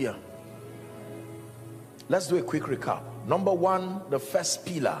 Hallelujah. Let's do a quick recap. Number one, the first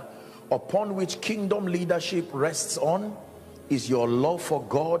pillar upon which kingdom leadership rests on is your love for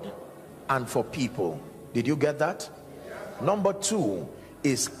God and for people. Did you get that? Number two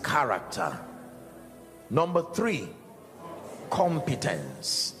is character. Number three,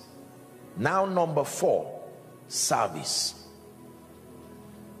 competence. Now number four, service.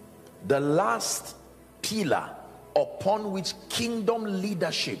 The last pillar upon which kingdom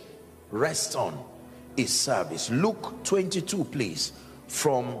leadership rests on is service. Luke 22, please,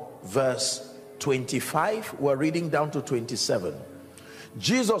 from verse 25, we're reading down to 27.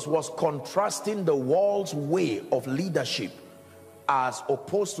 Jesus was contrasting the world's way of leadership as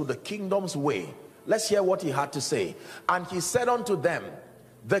opposed to the kingdom's way. Let's hear what he had to say. And he said unto them,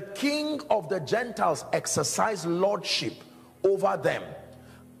 the king of the Gentiles exercise lordship over them,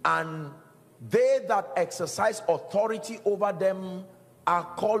 and they that exercise authority over them are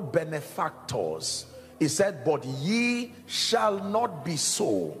called benefactors. He said, but ye shall not be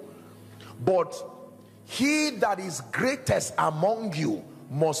so, but he that is greatest among you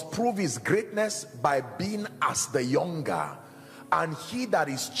must prove his greatness by being as the younger, and he that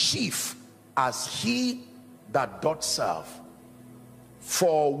is chief as he that doth serve.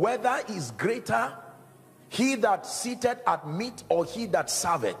 For whether is greater, he that sitteth at meat or he that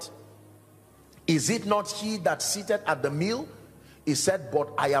serveth? Is it not he that sitteth at the meal? He said, but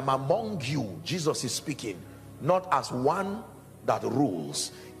I am among you, Jesus is speaking, not as one that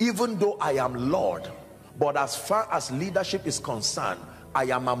rules, even though I am Lord, but as far as leadership is concerned, I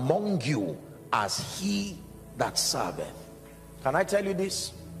am among you as he that serveth. Can I tell you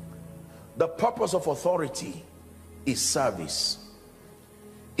this? The purpose of authority is service.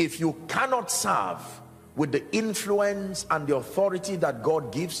 If you cannot serve with the influence and the authority that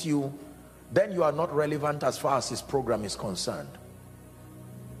God gives you, then you are not relevant as far as his program is concerned.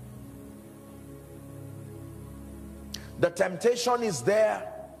 The temptation is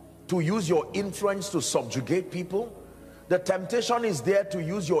there to use your influence to subjugate people. The temptation is there to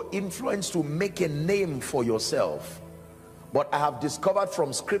use your influence to make a name for yourself. But I have discovered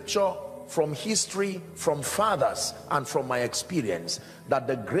from scripture, from history, from fathers, and from my experience, that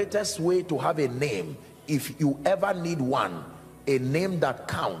the greatest way to have a name, if you ever need one, a name that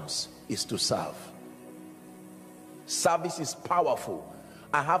counts, is to serve. Service is powerful.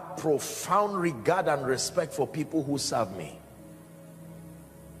 I have profound regard and respect for people who serve me.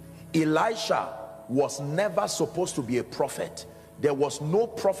 Elisha was never supposed to be a prophet. There was no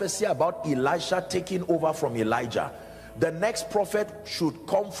prophecy about Elisha taking over from Elijah. The next prophet should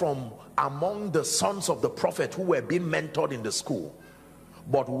come from among the sons of the prophet who were being mentored in the school.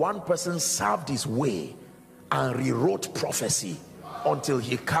 But one person served his way and rewrote prophecy until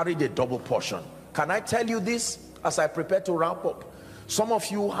he carried a double portion. Can I tell you this as I prepare to wrap up? Some of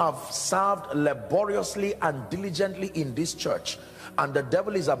you have served laboriously and diligently in this church, and the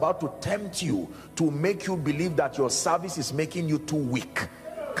devil is about to tempt you to make you believe that your service is making you too weak.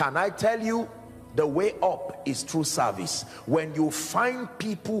 Can I tell you, the way up is through service. When you find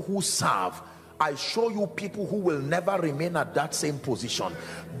people who serve, I show you people who will never remain at that same position.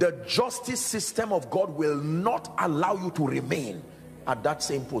 The justice system of God will not allow you to remain at that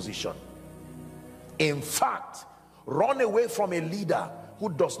same position. In fact, run away from a leader who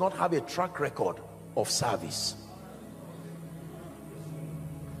does not have a track record of service.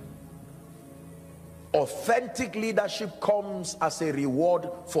 Authentic leadership comes as a reward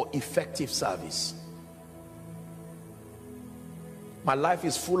for effective service. My life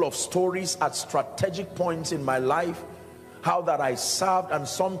is full of stories at strategic points in my life, how that I served, and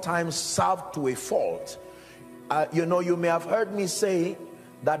sometimes served to a fault. You know, you may have heard me say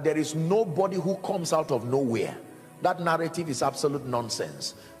that there is nobody who comes out of nowhere. That narrative is absolute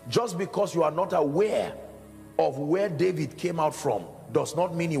nonsense. Just because you are not aware of where David came out from does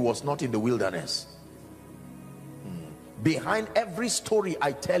not mean he was not in the wilderness. Behind every story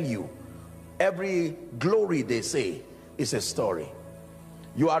I tell you, every glory they say is a story.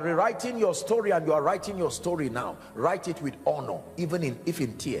 You are rewriting your story, and you are writing your story now. Write it with honor, even if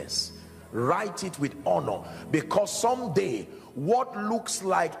in tears. Write it with honor, because someday what looks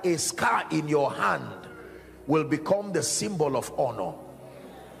like a scar in your hand will become the symbol of honor.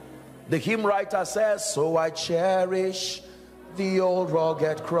 The hymn writer says, so I cherish the old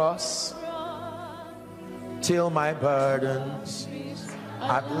rugged cross till my burdens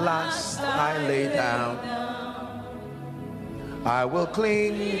at last I lay down. I will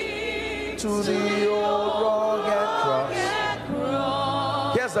cling to the old rugged cross.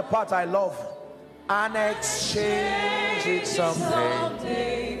 Here's the part I love. And exchange it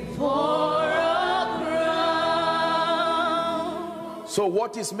someday for a crown. So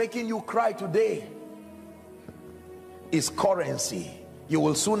what is making you cry today is currency. You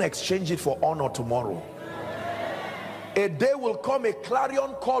will soon exchange it for honor tomorrow. A day will come, a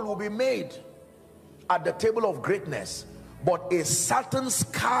clarion call will be made at the table of greatness, but a certain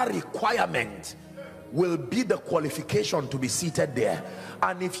scar requirement will be the qualification to be seated there.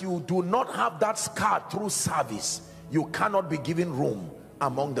 And if you do not have that scar through service, you cannot be given room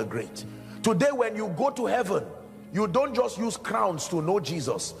among the great. Today when you go to heaven, you don't just use crowns to know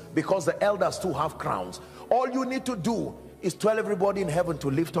Jesus, because the elders too have crowns. All you need to do is tell everybody in heaven to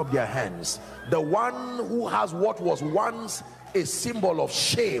lift up their hands. The one who has what was once a symbol of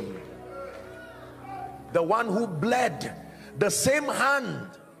shame, the one who bled, the same hand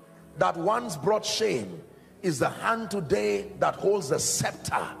that once brought shame is the hand today that holds the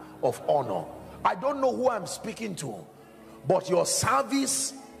scepter of honor. I don't know who I'm speaking to, but your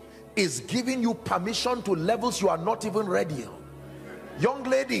service is giving you permission to levels you are not even ready. Young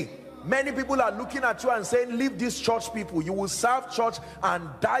lady, many people are looking at you and saying, leave this church, people, you will serve church and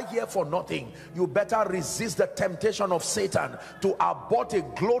die here for nothing. You better resist the temptation of Satan to abort a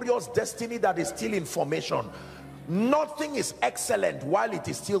glorious destiny that is still in formation. Nothing is excellent while it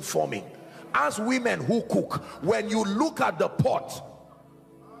is still forming. As women who cook, when you look at the pot,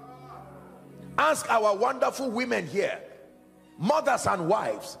 ask our wonderful women here, mothers and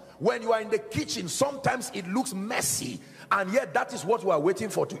wives, when you are in the kitchen, sometimes it looks messy, and yet that is what we are waiting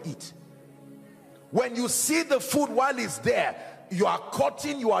for to eat. When you see the food while it's there, you are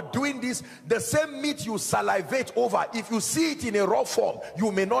cutting, you are doing this, the same meat you salivate over, if you see it in a raw form,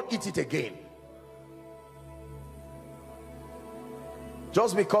 you may not eat it again.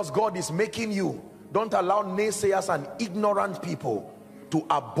 Just because God is making you, don't allow naysayers and ignorant people to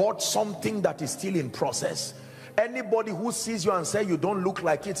abort something that is still in process. Anybody who sees you and say you don't look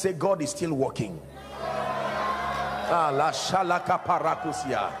like it, say God is still working. La shalaka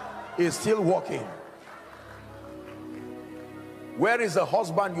parakusia is still working. Where is the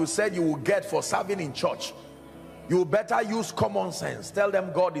husband you said you will get for serving in church? You better use common sense. Tell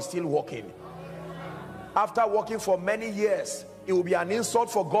them God is still working. After working for many years, it will be an insult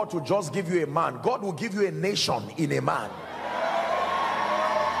for God to just give you a man. God will give you a nation in a man.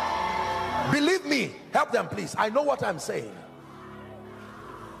 Believe me, help them please. I know what I'm saying.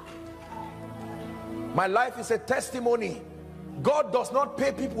 My life is a testimony. God does not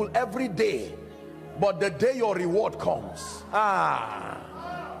pay people every day, but the day your reward comes,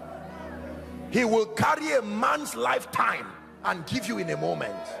 he will carry a man's lifetime and give you in a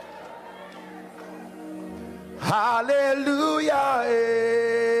moment. Hallelujah,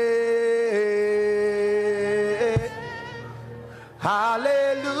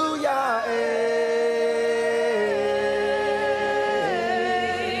 hallelujah,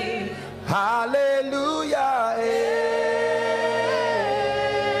 hallelujah,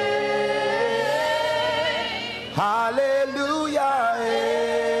 hallelujah.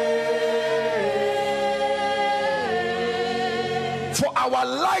 For our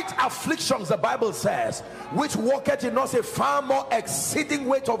light afflictions, the Bible says, which worketh in us a far more exceeding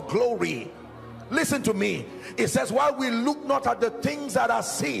weight of glory. Listen to me. It says, while we look not at the things that are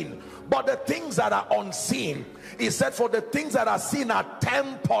seen, but the things that are unseen. It said, for the things that are seen are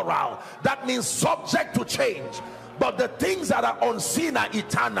temporal. That means subject to change. But the things that are unseen are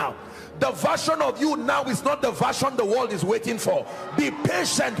eternal. The version of you now is not the version the world is waiting for. Be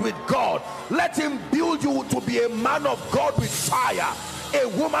patient with God. Let him build you to be a man of God with fire, a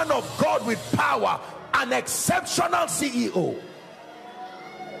woman of God with power, an exceptional CEO.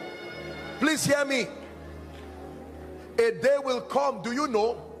 Please hear me. A day will come, do you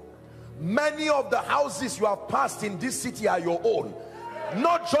know, many of the houses you have passed in this city are your own.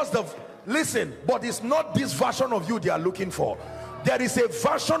 Not just the, listen, but it's not this version of you they are looking for. There is a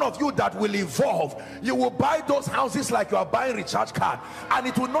version of you that will evolve. You will buy those houses like you are buying recharge card, and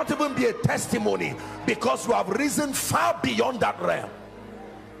it will not even be a testimony, because you have risen far beyond that realm.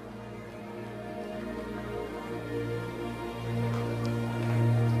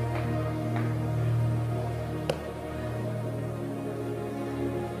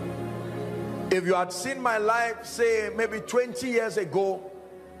 If you had seen my life, say maybe 20 years ago,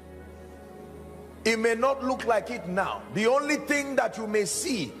 It may not look like it now. The only thing that you may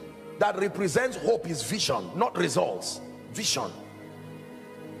see that represents hope is vision, not results. Vision.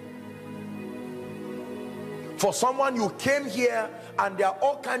 For someone, you came here and there are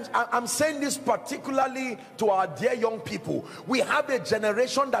all kinds. I'm saying this particularly to our dear young people. We have a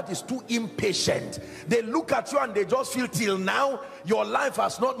generation that is too impatient. They look at you and they just feel, till now your life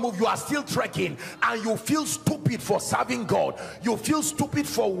has not moved, you are still trekking, and you feel stupid for serving God. You feel stupid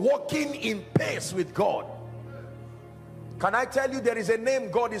for walking in pace with God. Can I tell you, there is a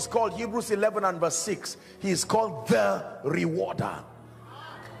name God is called, Hebrews 11 and verse 6. He is called the rewarder.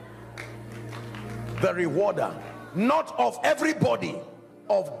 The rewarder, not of everybody,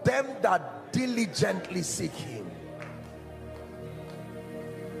 of them that diligently seek him.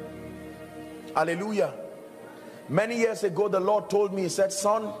 Hallelujah. Many years ago, the Lord told me, he said,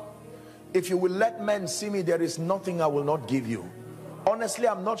 son, if you will let men see me, there is nothing I will not give you. Honestly,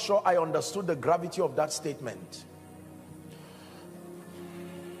 I'm not sure I understood the gravity of that statement.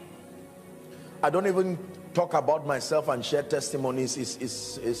 I don't even talk about myself and share testimonies.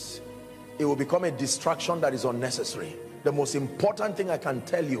 It will become a distraction that is unnecessary. The most important thing I can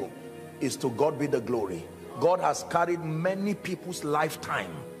tell you is, to God be the glory. God has carried many people's lifetime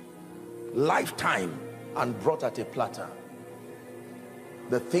and brought at a platter.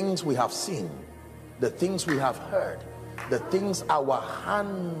 The things we have seen, the things we have heard, the things our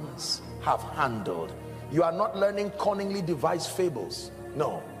hands have handled. You are not learning cunningly devised fables.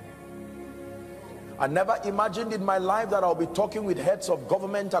 No. I never imagined in my life that I'll be talking with heads of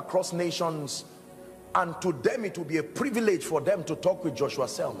government across nations, and to them it will be a privilege for them to talk with Joshua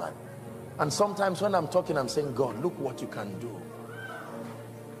Selman. And sometimes when I'm talking, I'm saying, God, look what you can do.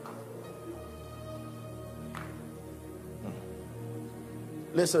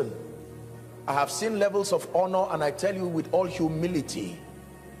 Listen, I have seen levels of honor, and I tell you with all humility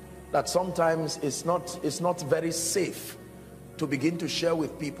that sometimes it's not very safe to begin to share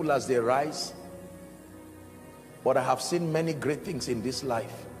with people as they rise. But I have seen many great things in this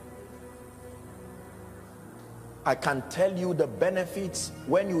life. I can tell you the benefits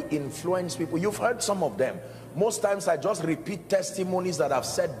when you influence people. You've heard some of them. Most times I just repeat testimonies that I've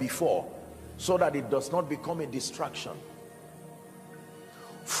said before, so that it does not become a distraction.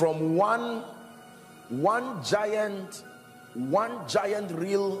 From one giant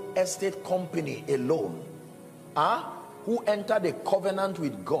real estate company alone, who entered a covenant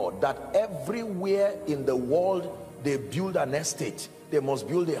with God that everywhere in the world they build an estate, they must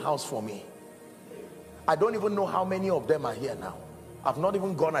build a house for me. I don't even know how many of them are here now. I've not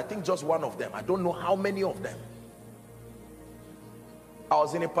even gone. I think just one of them. I don't know how many of them. I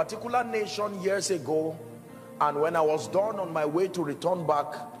was in a particular nation years ago, and when I was done on my way to return back,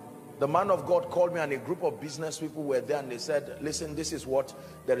 the man of God called me, and a group of business people were there, and they said, listen, this is what,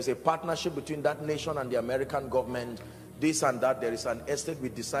 there is a partnership between that nation and the American government, this and that. There is an estate. We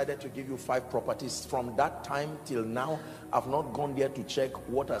decided to give you 5 properties. From that time till now, I've not gone there to check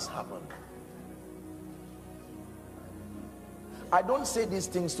what has happened. I don't say these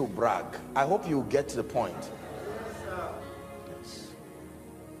things to brag. I hope you get the point. Yes.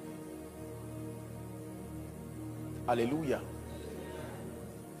 Hallelujah.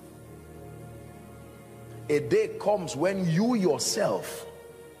 A day comes when you yourself,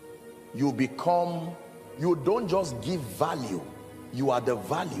 you don't just give value, you are the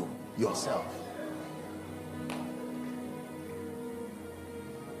value yourself.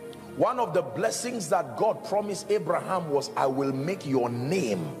 One of the blessings that God promised Abraham was, I will make your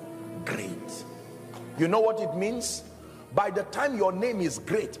name great. You know what it means? By the time your name is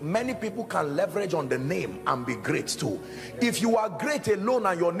great, many people can leverage on the name and be great too. If you are great alone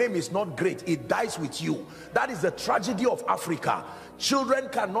and your name is not great, it dies with you. That is the tragedy of Africa. Children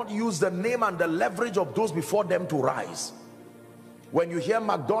cannot use the name and the leverage of those before them to rise. When you hear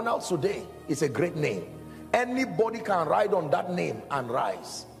McDonald's today, it's a great name. Anybody can ride on that name and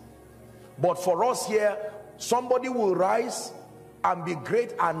rise. But for us here, somebody will rise and be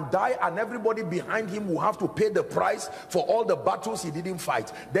great and die, and everybody behind him will have to pay the price for all the battles he didn't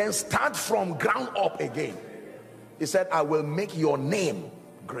fight. Then start from ground up again. He said, I will make your name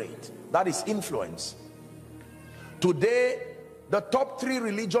great. That is influence. Today, the top 3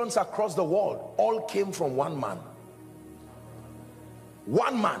 religions across the world all came from one man.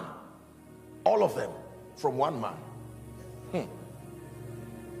 One man. All of them from one man.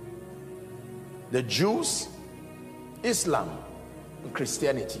 The Jews, Islam, and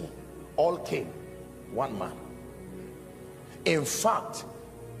Christianity all came one man. In fact,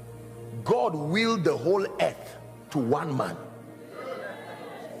 God willed the whole earth to one man.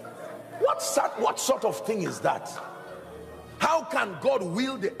 What sort of thing is that? How can God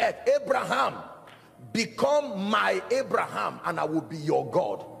will the earth? Abraham, become my Abraham and I will be your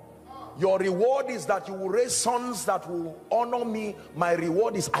God. Your reward is that you will raise sons that will honor me. My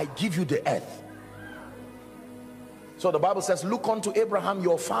reward is I give you the earth. So the Bible says, look unto Abraham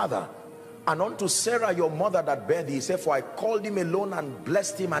your father, and unto Sarah your mother that bare thee. He said, for I called him alone and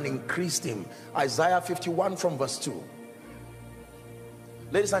blessed him and increased him. Isaiah 51 from verse 2.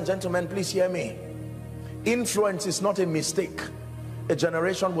 Ladies and gentlemen, please hear me. Influence is not a mistake. A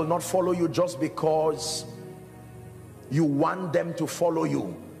generation will not follow you just because you want them to follow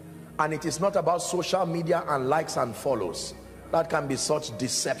you. And it is not about social media and likes and follows. That can be such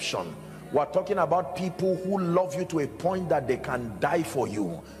deception. We're talking about people who love you to a point that they can die for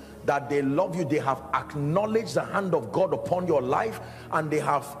you. That they love you, they have acknowledged the hand of God upon your life, and they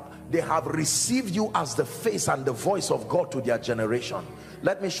have received you as the face and the voice of God to their generation.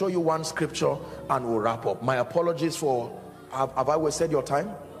 Let me show you one scripture and we'll wrap up. My apologies for, have I wasted your time?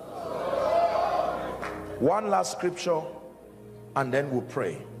 One last scripture and then we'll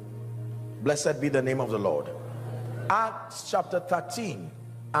pray. Blessed be the name of the Lord. Acts chapter 13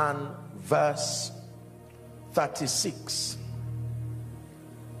 and verse 36.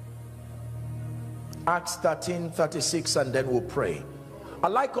 Acts 13:36, and then we'll pray.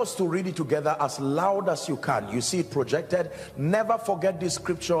 I'd like us to read it together as loud as you can. You see it projected. Never forget this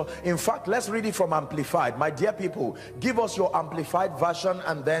scripture. In fact, let's read it from Amplified. My dear people, give us your Amplified version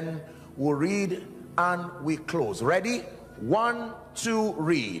and then we'll read and we close. Ready? 1, 2,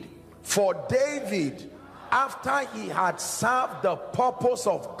 read. For David, after he had served the purpose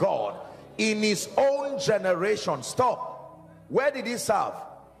of God in his own generation. Stop. Where did he serve?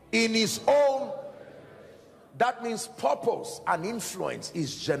 In his own. That means purpose and influence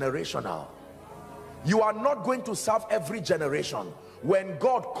is generational. You are not going to serve every generation. When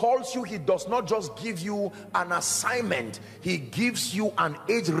God calls you, he does not just give you an assignment. He gives you an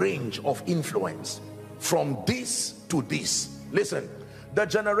age range of influence. From this to this. Listen, the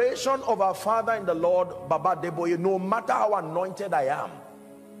generation of our father in the Lord, Baba Deboye, no matter how anointed I am,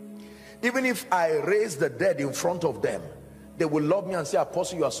 even if I raise the dead in front of them, they will love me and say,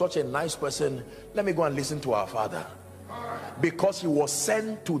 Apostle, you are such a nice person. Let me go and listen to our father. Because he was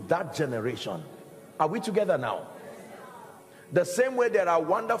sent to that generation. Are we together now? The same way there are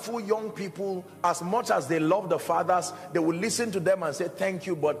wonderful young people, as much as they love the fathers, they will listen to them and say thank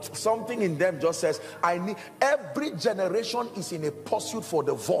you, but something in them just says, I need. Every generation is in a pursuit for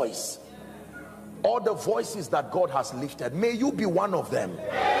the voice. All the voices that God has lifted. May you be one of them.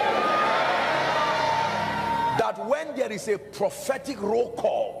 That when there is a prophetic roll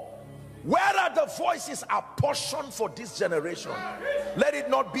call, where are the voices apportioned for this generation? Let it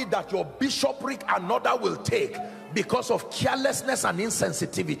not be that your bishopric another will take because of carelessness and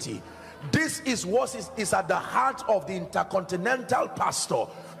insensitivity. This is what is at the heart of the intercontinental pastor,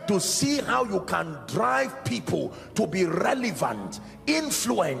 to see how you can drive people to be relevant.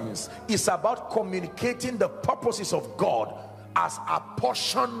 Influence is about communicating the purposes of God as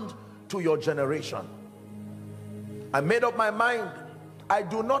apportioned to your generation. I made up my mind. I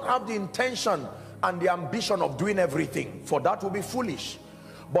do not have the intention and the ambition of doing everything, for that will be foolish.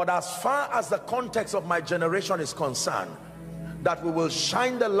 But as far as the context of my generation is concerned, that we will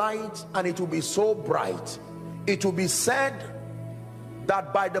shine the light, and it will be so bright. It will be said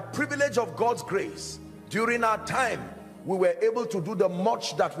that by the privilege of God's grace, during our time, we were able to do the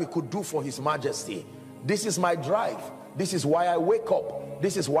much that we could do for His Majesty. This is my drive. This is why I wake up.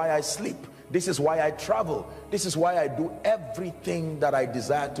 This is why I sleep. This is why I travel. This is why I do everything that I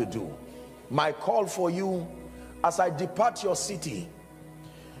desire to do. My call for you as I depart your city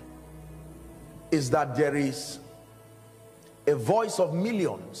is that there is a voice of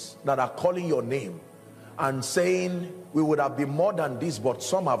millions that are calling your name and saying, we would have been more than this, but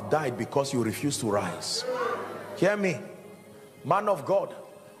some have died because you refuse to rise. Hear me, man of God.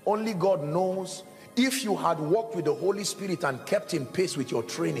 Only God knows. If you had walked with the Holy Spirit and kept in pace with your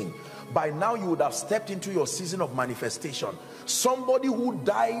training, by now you would have stepped into your season of manifestation. Somebody who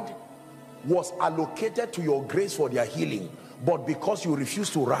died was allocated to your grace for their healing, but because you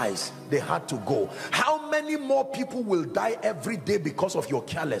refused to rise, they had to go. How many more people will die every day because of your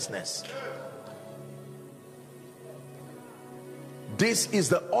carelessness? This is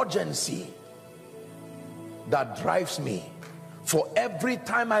the urgency that drives me. For every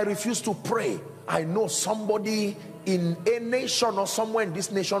time I refuse to pray, I know somebody in a nation or somewhere in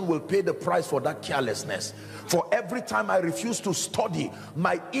this nation will pay the price for that carelessness. For every time I refuse to study,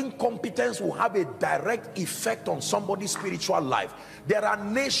 my incompetence will have a direct effect on somebody's spiritual life. There are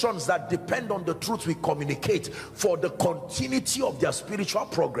nations that depend on the truth we communicate for the continuity of their spiritual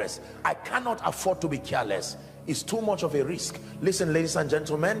progress. I cannot afford to be careless. is too much of a risk. Listen, ladies and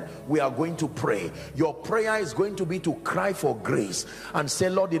gentlemen, we are going to pray. Your prayer is going to be to cry for grace and say,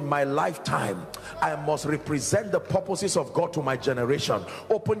 Lord, in my lifetime I must represent the purposes of God to my generation.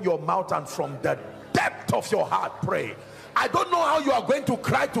 Open your mouth and from the depth of your heart pray. I don't know how you are going to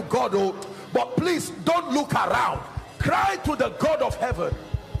cry to God, oh, but please don't look around. Cry to the God of heaven.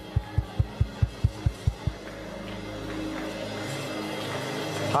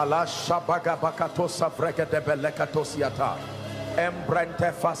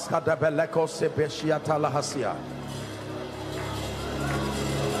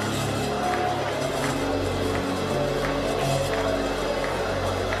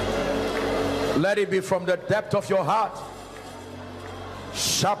 Let it be from the depth of your heart.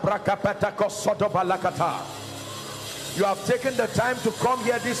 You have taken the time to come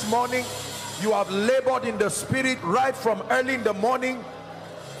here this morning. You have labored in the spirit right from early in the morning.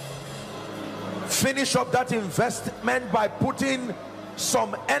 Finish up that investment by putting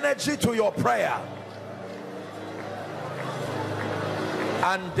some energy to your prayer.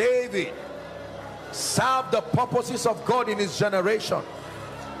 And David served the purposes of God in his generation.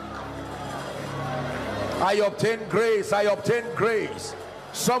 I obtain grace, I obtain grace.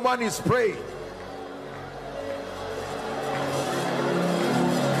 Someone is praying.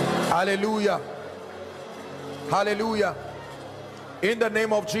 Hallelujah. Hallelujah. In the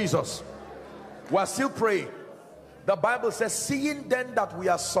name of Jesus. We are still praying. The Bible says, seeing then that we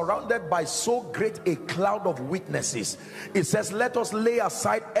are surrounded by so great a cloud of witnesses, it says, let us lay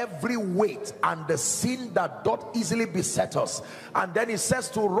aside every weight and the sin that doth easily beset us. And then it says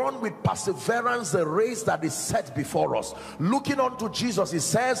to run with perseverance the race that is set before us, looking unto Jesus. It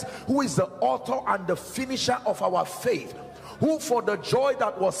says, who is the author and the finisher of our faith, who for the joy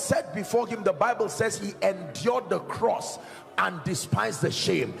that was set before him, the Bible says, he endured the cross and despised the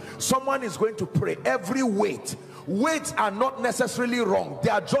shame. Someone is going to pray. Every weight. Weights are not necessarily wrong. They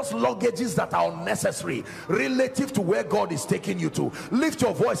are just luggages that are unnecessary relative to where God is taking you to. Lift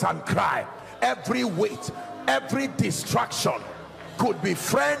your voice and cry. Every weight, every distraction, could be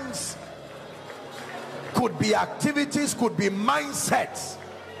friends, could be activities, could be mindsets.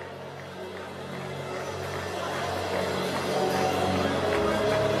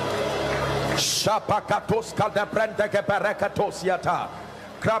 Shapakatos kadabrende geberekatos yata.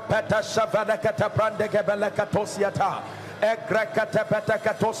 Krapeta shavanekata brande gebelekatos yata. Egrekata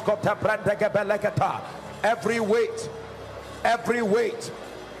betekatos kota brande gebelekata. Every weight, every weight.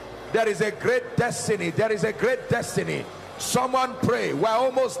 There is a great destiny. There is a great destiny. Someone pray. We're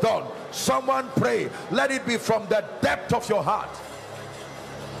almost done. Someone pray. Let it be from the depth of your heart.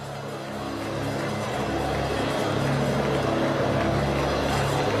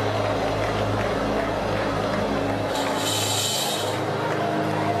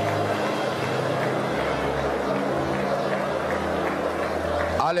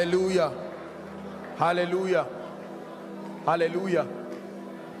 Hallelujah. Hallelujah. Hallelujah.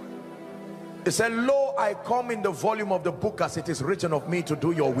 It said, lo, I come in the volume of the book as it is written of me to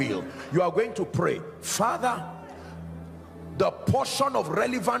do your will. You are going to pray, Father, the portion of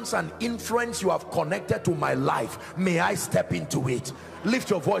relevance and influence you have connected to my life, may I step into it.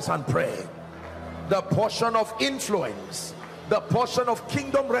 Lift your voice and pray. The portion of influence, the portion of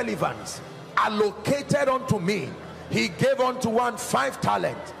kingdom relevance allocated unto me. He gave unto one 5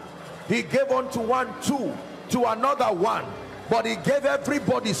 talents. He gave unto one 2, to another 1. But he gave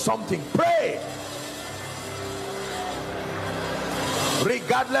everybody something. Pray.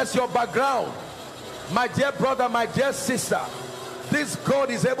 Regardless your background, my dear brother, my dear sister, this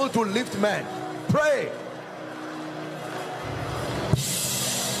God is able to lift men. Pray.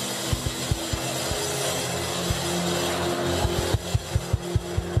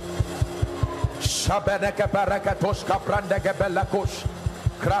 Shabeneke barakatos kaprandeke belakosh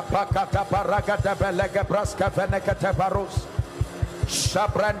krapakata barakata beleke braska veneke tebaros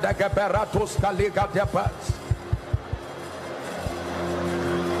shabrandeke beratos kaliga debats.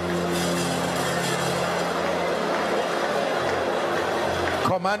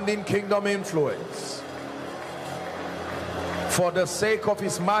 Commanding kingdom influence for the sake of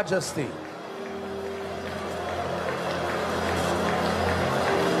his majesty.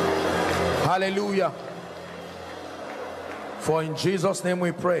 Hallelujah. For in Jesus' name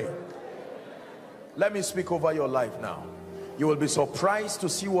we pray. Let me speak over your life now. You will be surprised to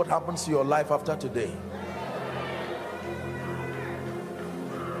see what happens to your life after today.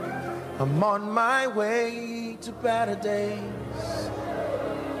 I'm on my way to better days.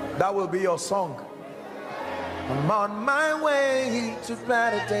 That will be your song. I'm on my way to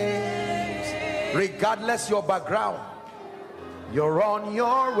better days. Regardless your background, You're on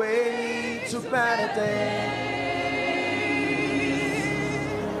your way to better days.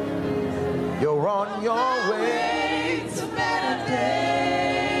 You're on your way to better days.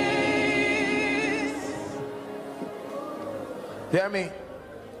 Hear me?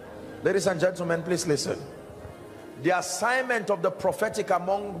 Ladies and gentlemen, please listen. The assignment of the prophetic,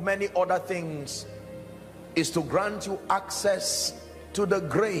 among many other things, is to grant you access to the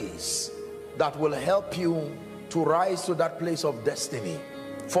grace that will help you to rise to that place of destiny.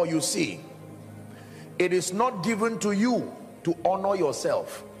 For you see, it is not given to you to honor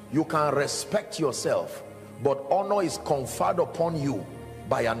yourself. You can respect yourself, but honor is conferred upon you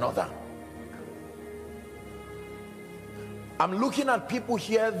by another. I'm looking at people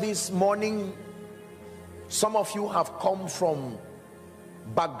here this morning. Some of you have come from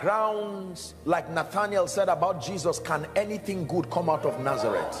backgrounds like Nathaniel said about Jesus, can anything good come out of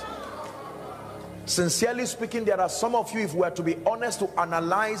Nazareth? Sincerely speaking, there are some of you, if we are to be honest, to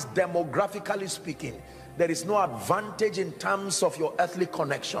analyze demographically speaking, there is no advantage in terms of your earthly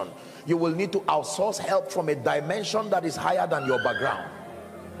connection. You will need to outsource help from a dimension that is higher than your background.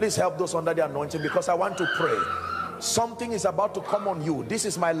 Please help those under the anointing, because I want to pray. Something is about to come on you. This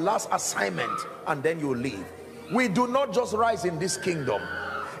is my last assignment, and then you leave. We do not just rise in this kingdom.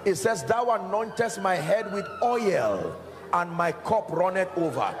 It says, thou anointest my head with oil, and my cup runneth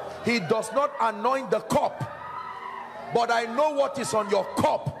over. He does not anoint the cup, but I know what is on your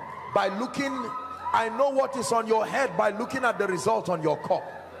cup by looking. I know what is on your head by looking at the result on your cup.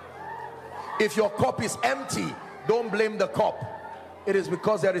 If your cup is empty, don't blame the cup. It is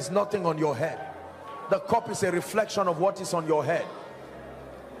because there is nothing on your head. The cup is a reflection of what is on your head.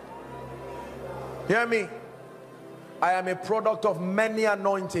 Hear me? I am a product of many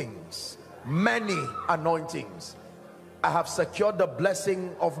anointings. Many anointings. I have secured the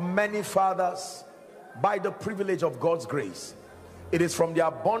blessing of many fathers by the privilege of God's grace. It is from the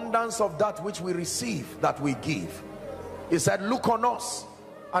abundance of that which we receive that we give. He said, look on us.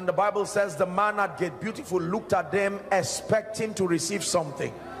 And the Bible says the man at Gate Beautiful looked at them expecting to receive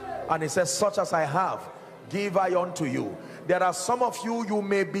something. And he says, such as I have, give I unto you. There are some of you,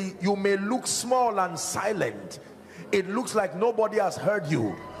 you may look small and silent. It looks like nobody has heard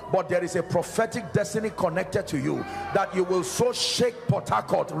you, but there is a prophetic destiny connected to you that you will so shake Port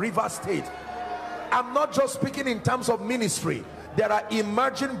Harcourt, River State. I'm not just speaking in terms of ministry. There are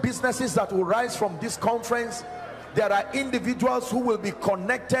emerging businesses that will rise from this conference. There are individuals who will be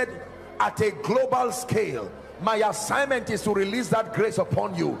connected at a global scale. My assignment is to release that grace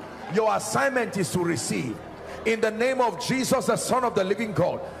upon you. Your assignment is to receive. In the name of Jesus, the Son of the living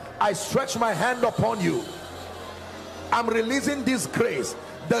God, I stretch my hand upon you. I'm releasing this grace,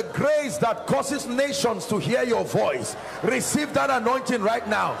 the grace that causes nations to hear your voice. Receive that anointing right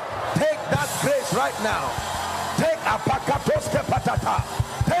now. Take that grace right now. Take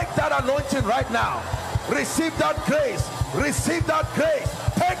that anointing right now. Receive that grace. Receive that grace.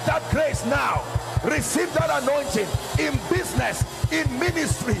 Take that grace now. Receive that anointing in business, in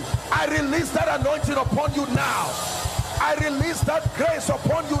ministry. I release that anointing upon you now. I release that grace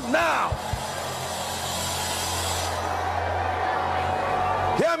upon you now.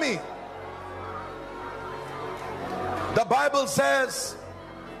 Hear me. The Bible says,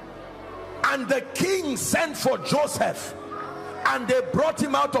 and the king sent for Joseph, and they brought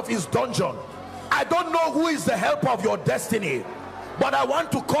him out of his dungeon. I don't know who is the helper of your destiny, but I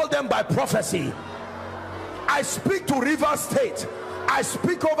want to call them by prophecy. I speak to River State. I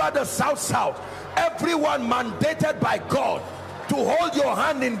speak over the South. Everyone mandated by God to hold your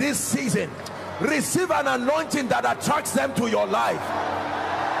hand in this season. Receive an anointing that attracts them to your life.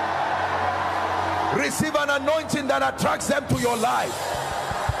 Receive an anointing that attracts them to your life.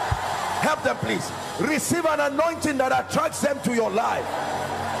 Help them, please. Receive an anointing that attracts them to your life.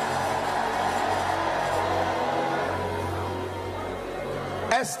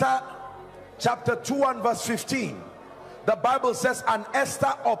 Esther chapter 2 and verse 15. The Bible says, and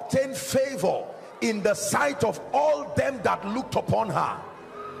Esther obtained favor in the sight of all them that looked upon her.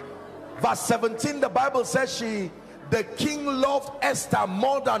 Verse 17, the Bible says the king loved Esther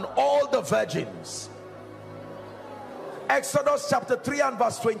more than all the virgins. Exodus chapter 3 and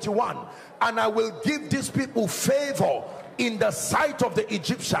verse 21, and I will give these people favor in the sight of the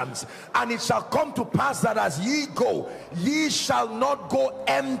Egyptians, and it shall come to pass that as ye go, ye shall not go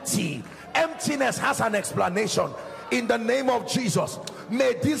empty. Emptiness has an explanation. In the name of Jesus,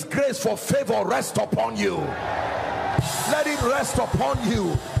 may this grace for favor rest upon you. Let it rest upon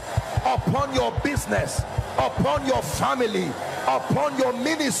you, upon your business, upon your family, upon your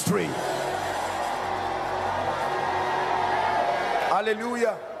ministry.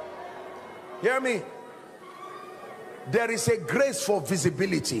 Hallelujah. Hear me. There is a grace for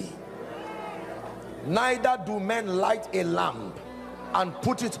visibility. Neither do men light a lamp and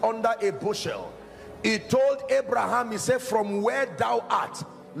put it under a bushel. He told Abraham, he said, from where thou art,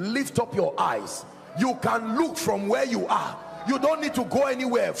 lift up your eyes. You can look from where you are. You don't need to go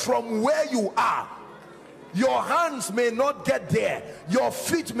anywhere. From where you are, your hands may not get there, your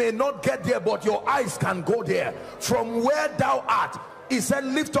feet may not get there, but your eyes can go there. From where thou art, he said,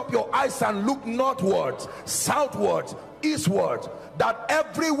 lift up your eyes and look northwards, southwards, eastward, that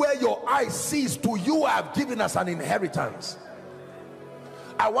everywhere your eyes sees, to you I have given us an inheritance.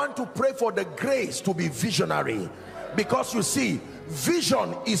 I want to pray for the grace to be visionary, because you see,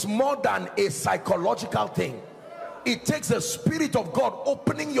 vision is more than a psychological thing. It takes the Spirit of God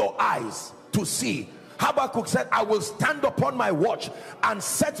opening your eyes to see. Habakkuk said, I will stand upon my watch and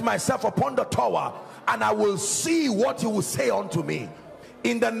set myself upon the tower, and I will see what he will say unto me.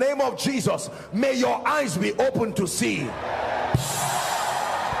 In the name of Jesus, may your eyes be open to see.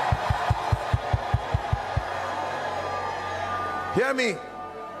 Hear me.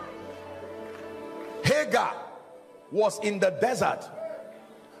 Hagar was in the desert,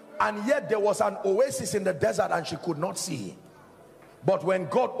 and yet there was an oasis in the desert and she could not see. But when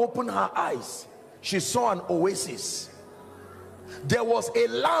God opened her eyes, she saw an oasis. There was a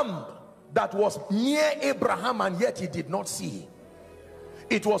lamb that was near Abraham, and yet he did not see.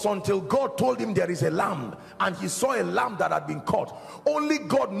 It was until God told him there is a lamb, and he saw a lamb that had been caught. Only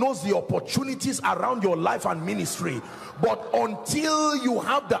God knows the opportunities around your life and ministry, but until you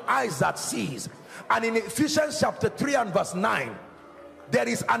have the eyes that sees. And in Ephesians chapter 3 and verse 9, there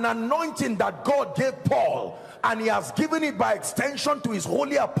is an anointing that God gave Paul, and he has given it by extension to his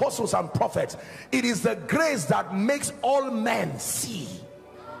holy apostles and prophets. It is the grace that makes all men see.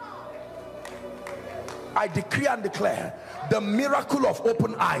 I decree and declare the miracle of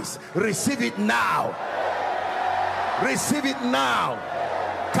open eyes. Receive it now. Receive it now.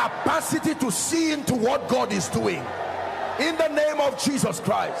 Capacity to see into what God is doing, in the name of Jesus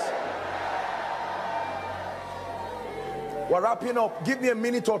Christ. We're wrapping up. Give me a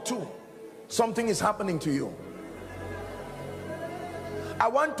minute or two. Something is happening to you. I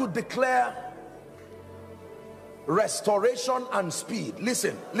want to declare restoration and speed.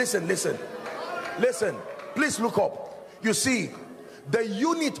 Listen, listen, listen, listen. Please look up. You see, the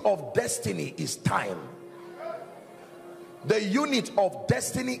unit of destiny is time. The unit of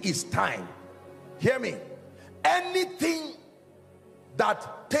destiny is time. Hear me. Anything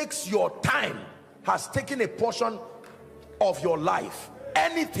that takes your time has taken a portion of your life.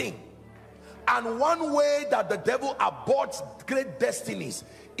 Anything. And one way that the devil aborts great destinies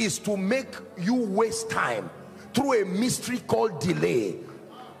is to make you waste time through a mystery called delay.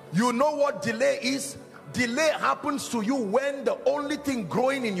 You know what delay is? Delay happens to you when the only thing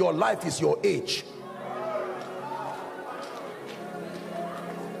growing in your life is your age.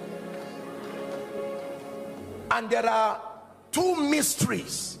 And there are two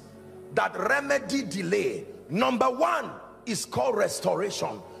mysteries that remedy delay. Number one is called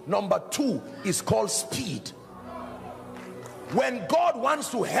restoration. Number two is called speed. When God wants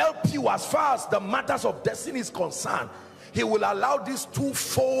to help you as far as the matters of destiny is concerned, he will allow these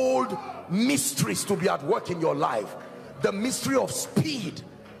twofold mysteries to be at work in your life: the mystery of speed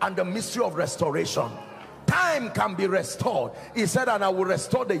and the mystery of restoration. Time can be restored. He said, and I will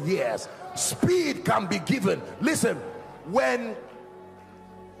restore the years. Speed can be given. Listen, when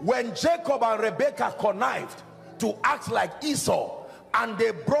Jacob and Rebekah connived to act like Esau, and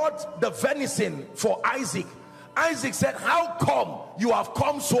they brought the venison for Isaac, Isaac said, how come you have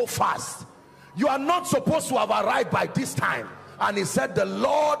come so fast? You are not supposed to have arrived by this time. And he said, the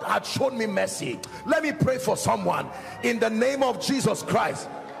Lord had shown me mercy. Let me pray for someone. In the name of Jesus Christ,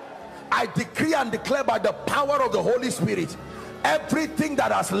 I decree and declare by the power of the Holy Spirit, everything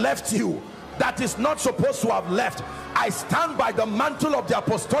that has left you that is not supposed to have left, I stand by the mantle of the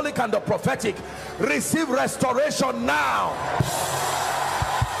apostolic and the prophetic. Receive restoration now.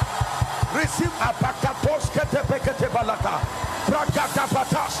 Receive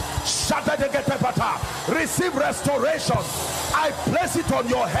receive restoration. I place it on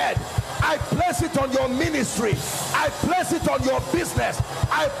your head. I place it on your ministry. I place it on your business.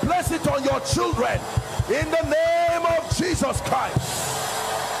 I place it on your children. In the name of Jesus Christ.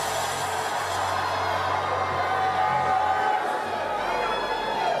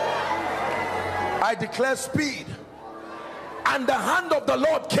 I declare speed. And the hand of the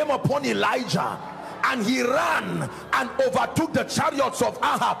Lord came upon Elijah, and he ran and overtook the chariots of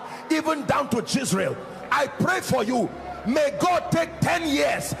Ahab, even down to Jezreel. I pray for you, may God take 10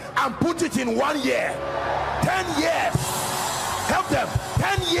 years and put it in 1 year. 10 years. Help them.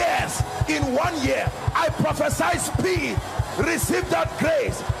 10 years in 1 year. I prophesy speed. Receive that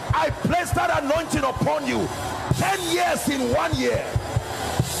grace. I place that anointing upon you. 10 years in 1 year.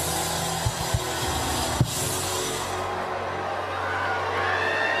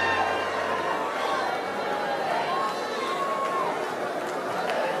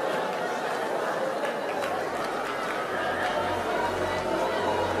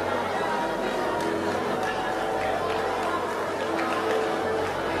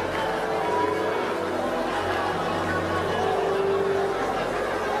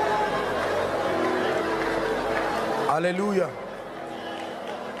 Hallelujah.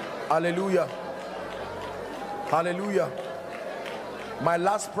 Hallelujah. Hallelujah. My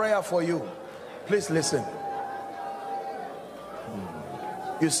last prayer for you. Please listen.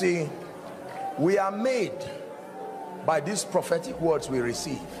 You see, we are made by these prophetic words we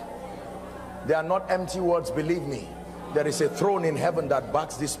receive. They are not empty words, believe me. There is a throne in heaven that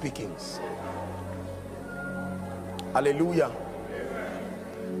backs these speakings. Hallelujah.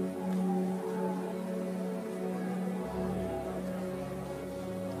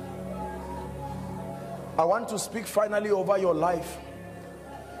 I want to speak finally over your life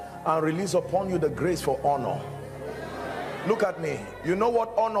and release upon you the grace for honor. Look at me. You know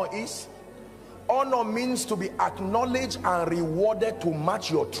what honor is? Honor means to be acknowledged and rewarded to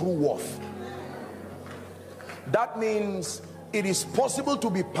match your true worth. That means it is possible to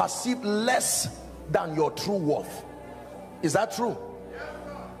be perceived less than your true worth. Is that true?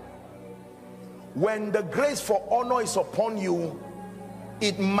 When the grace for honor is upon you,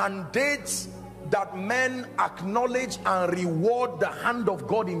 it mandates that men acknowledge and reward the hand of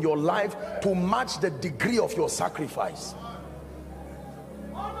God in your life to match the degree of your sacrifice.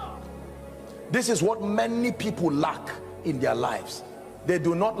 This is what many people lack in their lives. They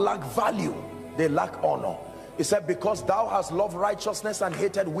do not lack value, they lack honor. He said, because thou hast loved righteousness and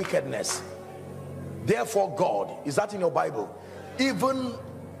hated wickedness, therefore God, is that in your Bible? Even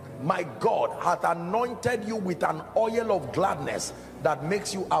my God hath anointed you with an oil of gladness that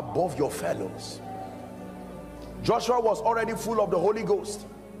makes you above your fellows. Joshua was already full of the Holy Ghost,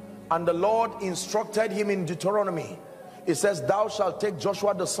 and the Lord instructed him in Deuteronomy. It says, thou shalt take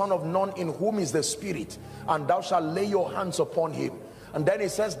Joshua the son of Nun, in whom is the Spirit, and thou shalt lay your hands upon him. And then it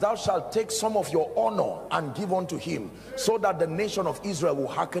says, thou shalt take some of your honor and give unto him, so that the nation of Israel will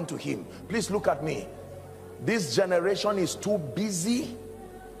hearken to him. Please look at me. This generation is too busy,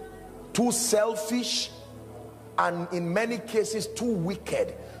 too selfish, and in many cases too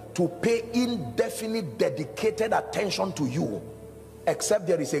wicked to pay indefinite dedicated attention to you, except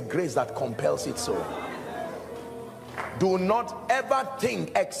there is a grace that compels it so. Do not ever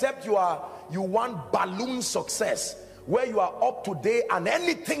think, except you want balloon success, where you are up today and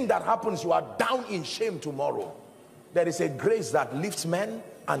anything that happens you are down in shame tomorrow. There is a grace that lifts men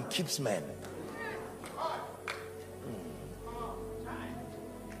and keeps men.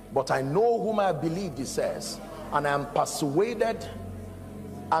 But I know whom I believed, he says, and I am persuaded.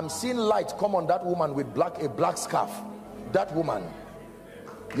 I'm seeing light come on that woman with a black scarf. That woman,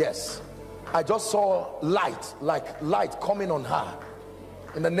 yes, I just saw light, like light coming on her.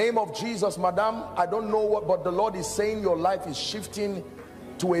 In the name of Jesus, madam, I don't know what, but the Lord is saying your life is shifting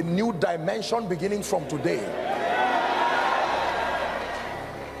to a new dimension beginning from today.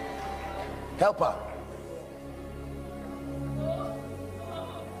 Help her.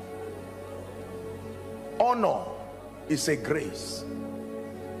 Honor is a grace.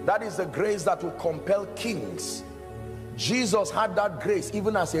 That is the grace that will compel kings. Jesus had that grace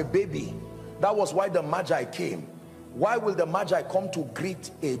even as a baby. That was why the Magi came. Why will the Magi come to greet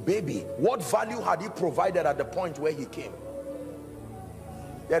a baby? What value had he provided at the point where he came?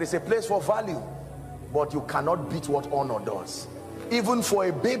 There is a place for value, but you cannot beat what honor does. Even for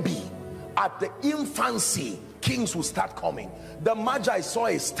a baby, at the infancy, kings will start coming. The Magi saw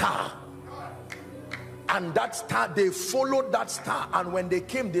a star, and that star, they followed that star, and when they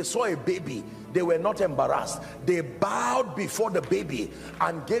came, they saw a baby. They were not embarrassed. They bowed before the baby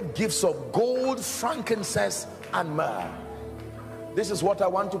and gave gifts of gold, frankincense, and myrrh. This is what I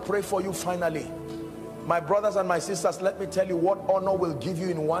want to pray for you finally. My brothers and my sisters, let me tell you what honor will give you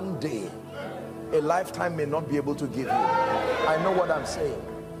in one day. A lifetime may not be able to give you. I know what I'm saying.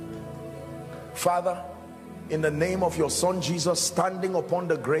 Father, in the name of your son Jesus, standing upon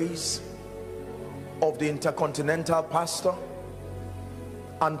the grace of the intercontinental pastor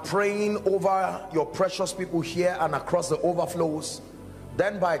and praying over your precious people here and across the overflows,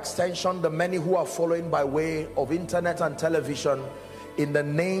 then by extension the many who are following by way of internet and television, in the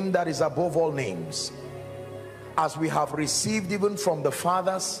name that is above all names, as we have received even from the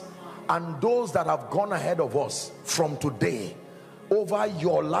fathers and those that have gone ahead of us from today, over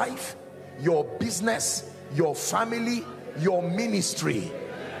your life, your business, your family, your ministry.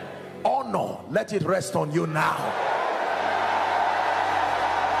 Honor, let it rest on you now.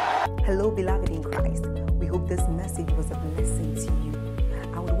 Hello, beloved in Christ. We hope this message was a blessing to you.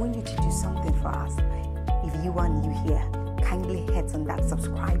 I would want you to do something for us. If you are new here, kindly hit on that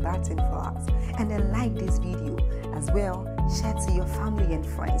subscribe button for us, and then like this video as well. Share to your family and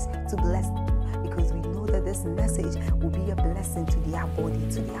friends to bless them, because we know that this message will be a blessing to their body,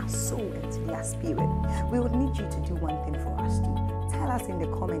 to their soul, and to their spirit. We would need you to do one thing for us too. Tell us in the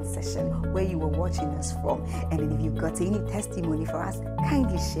comment section where you were watching us from, and then if you've got any testimony for us,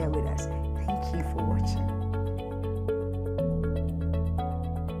 kindly share with us. Thank you for watching.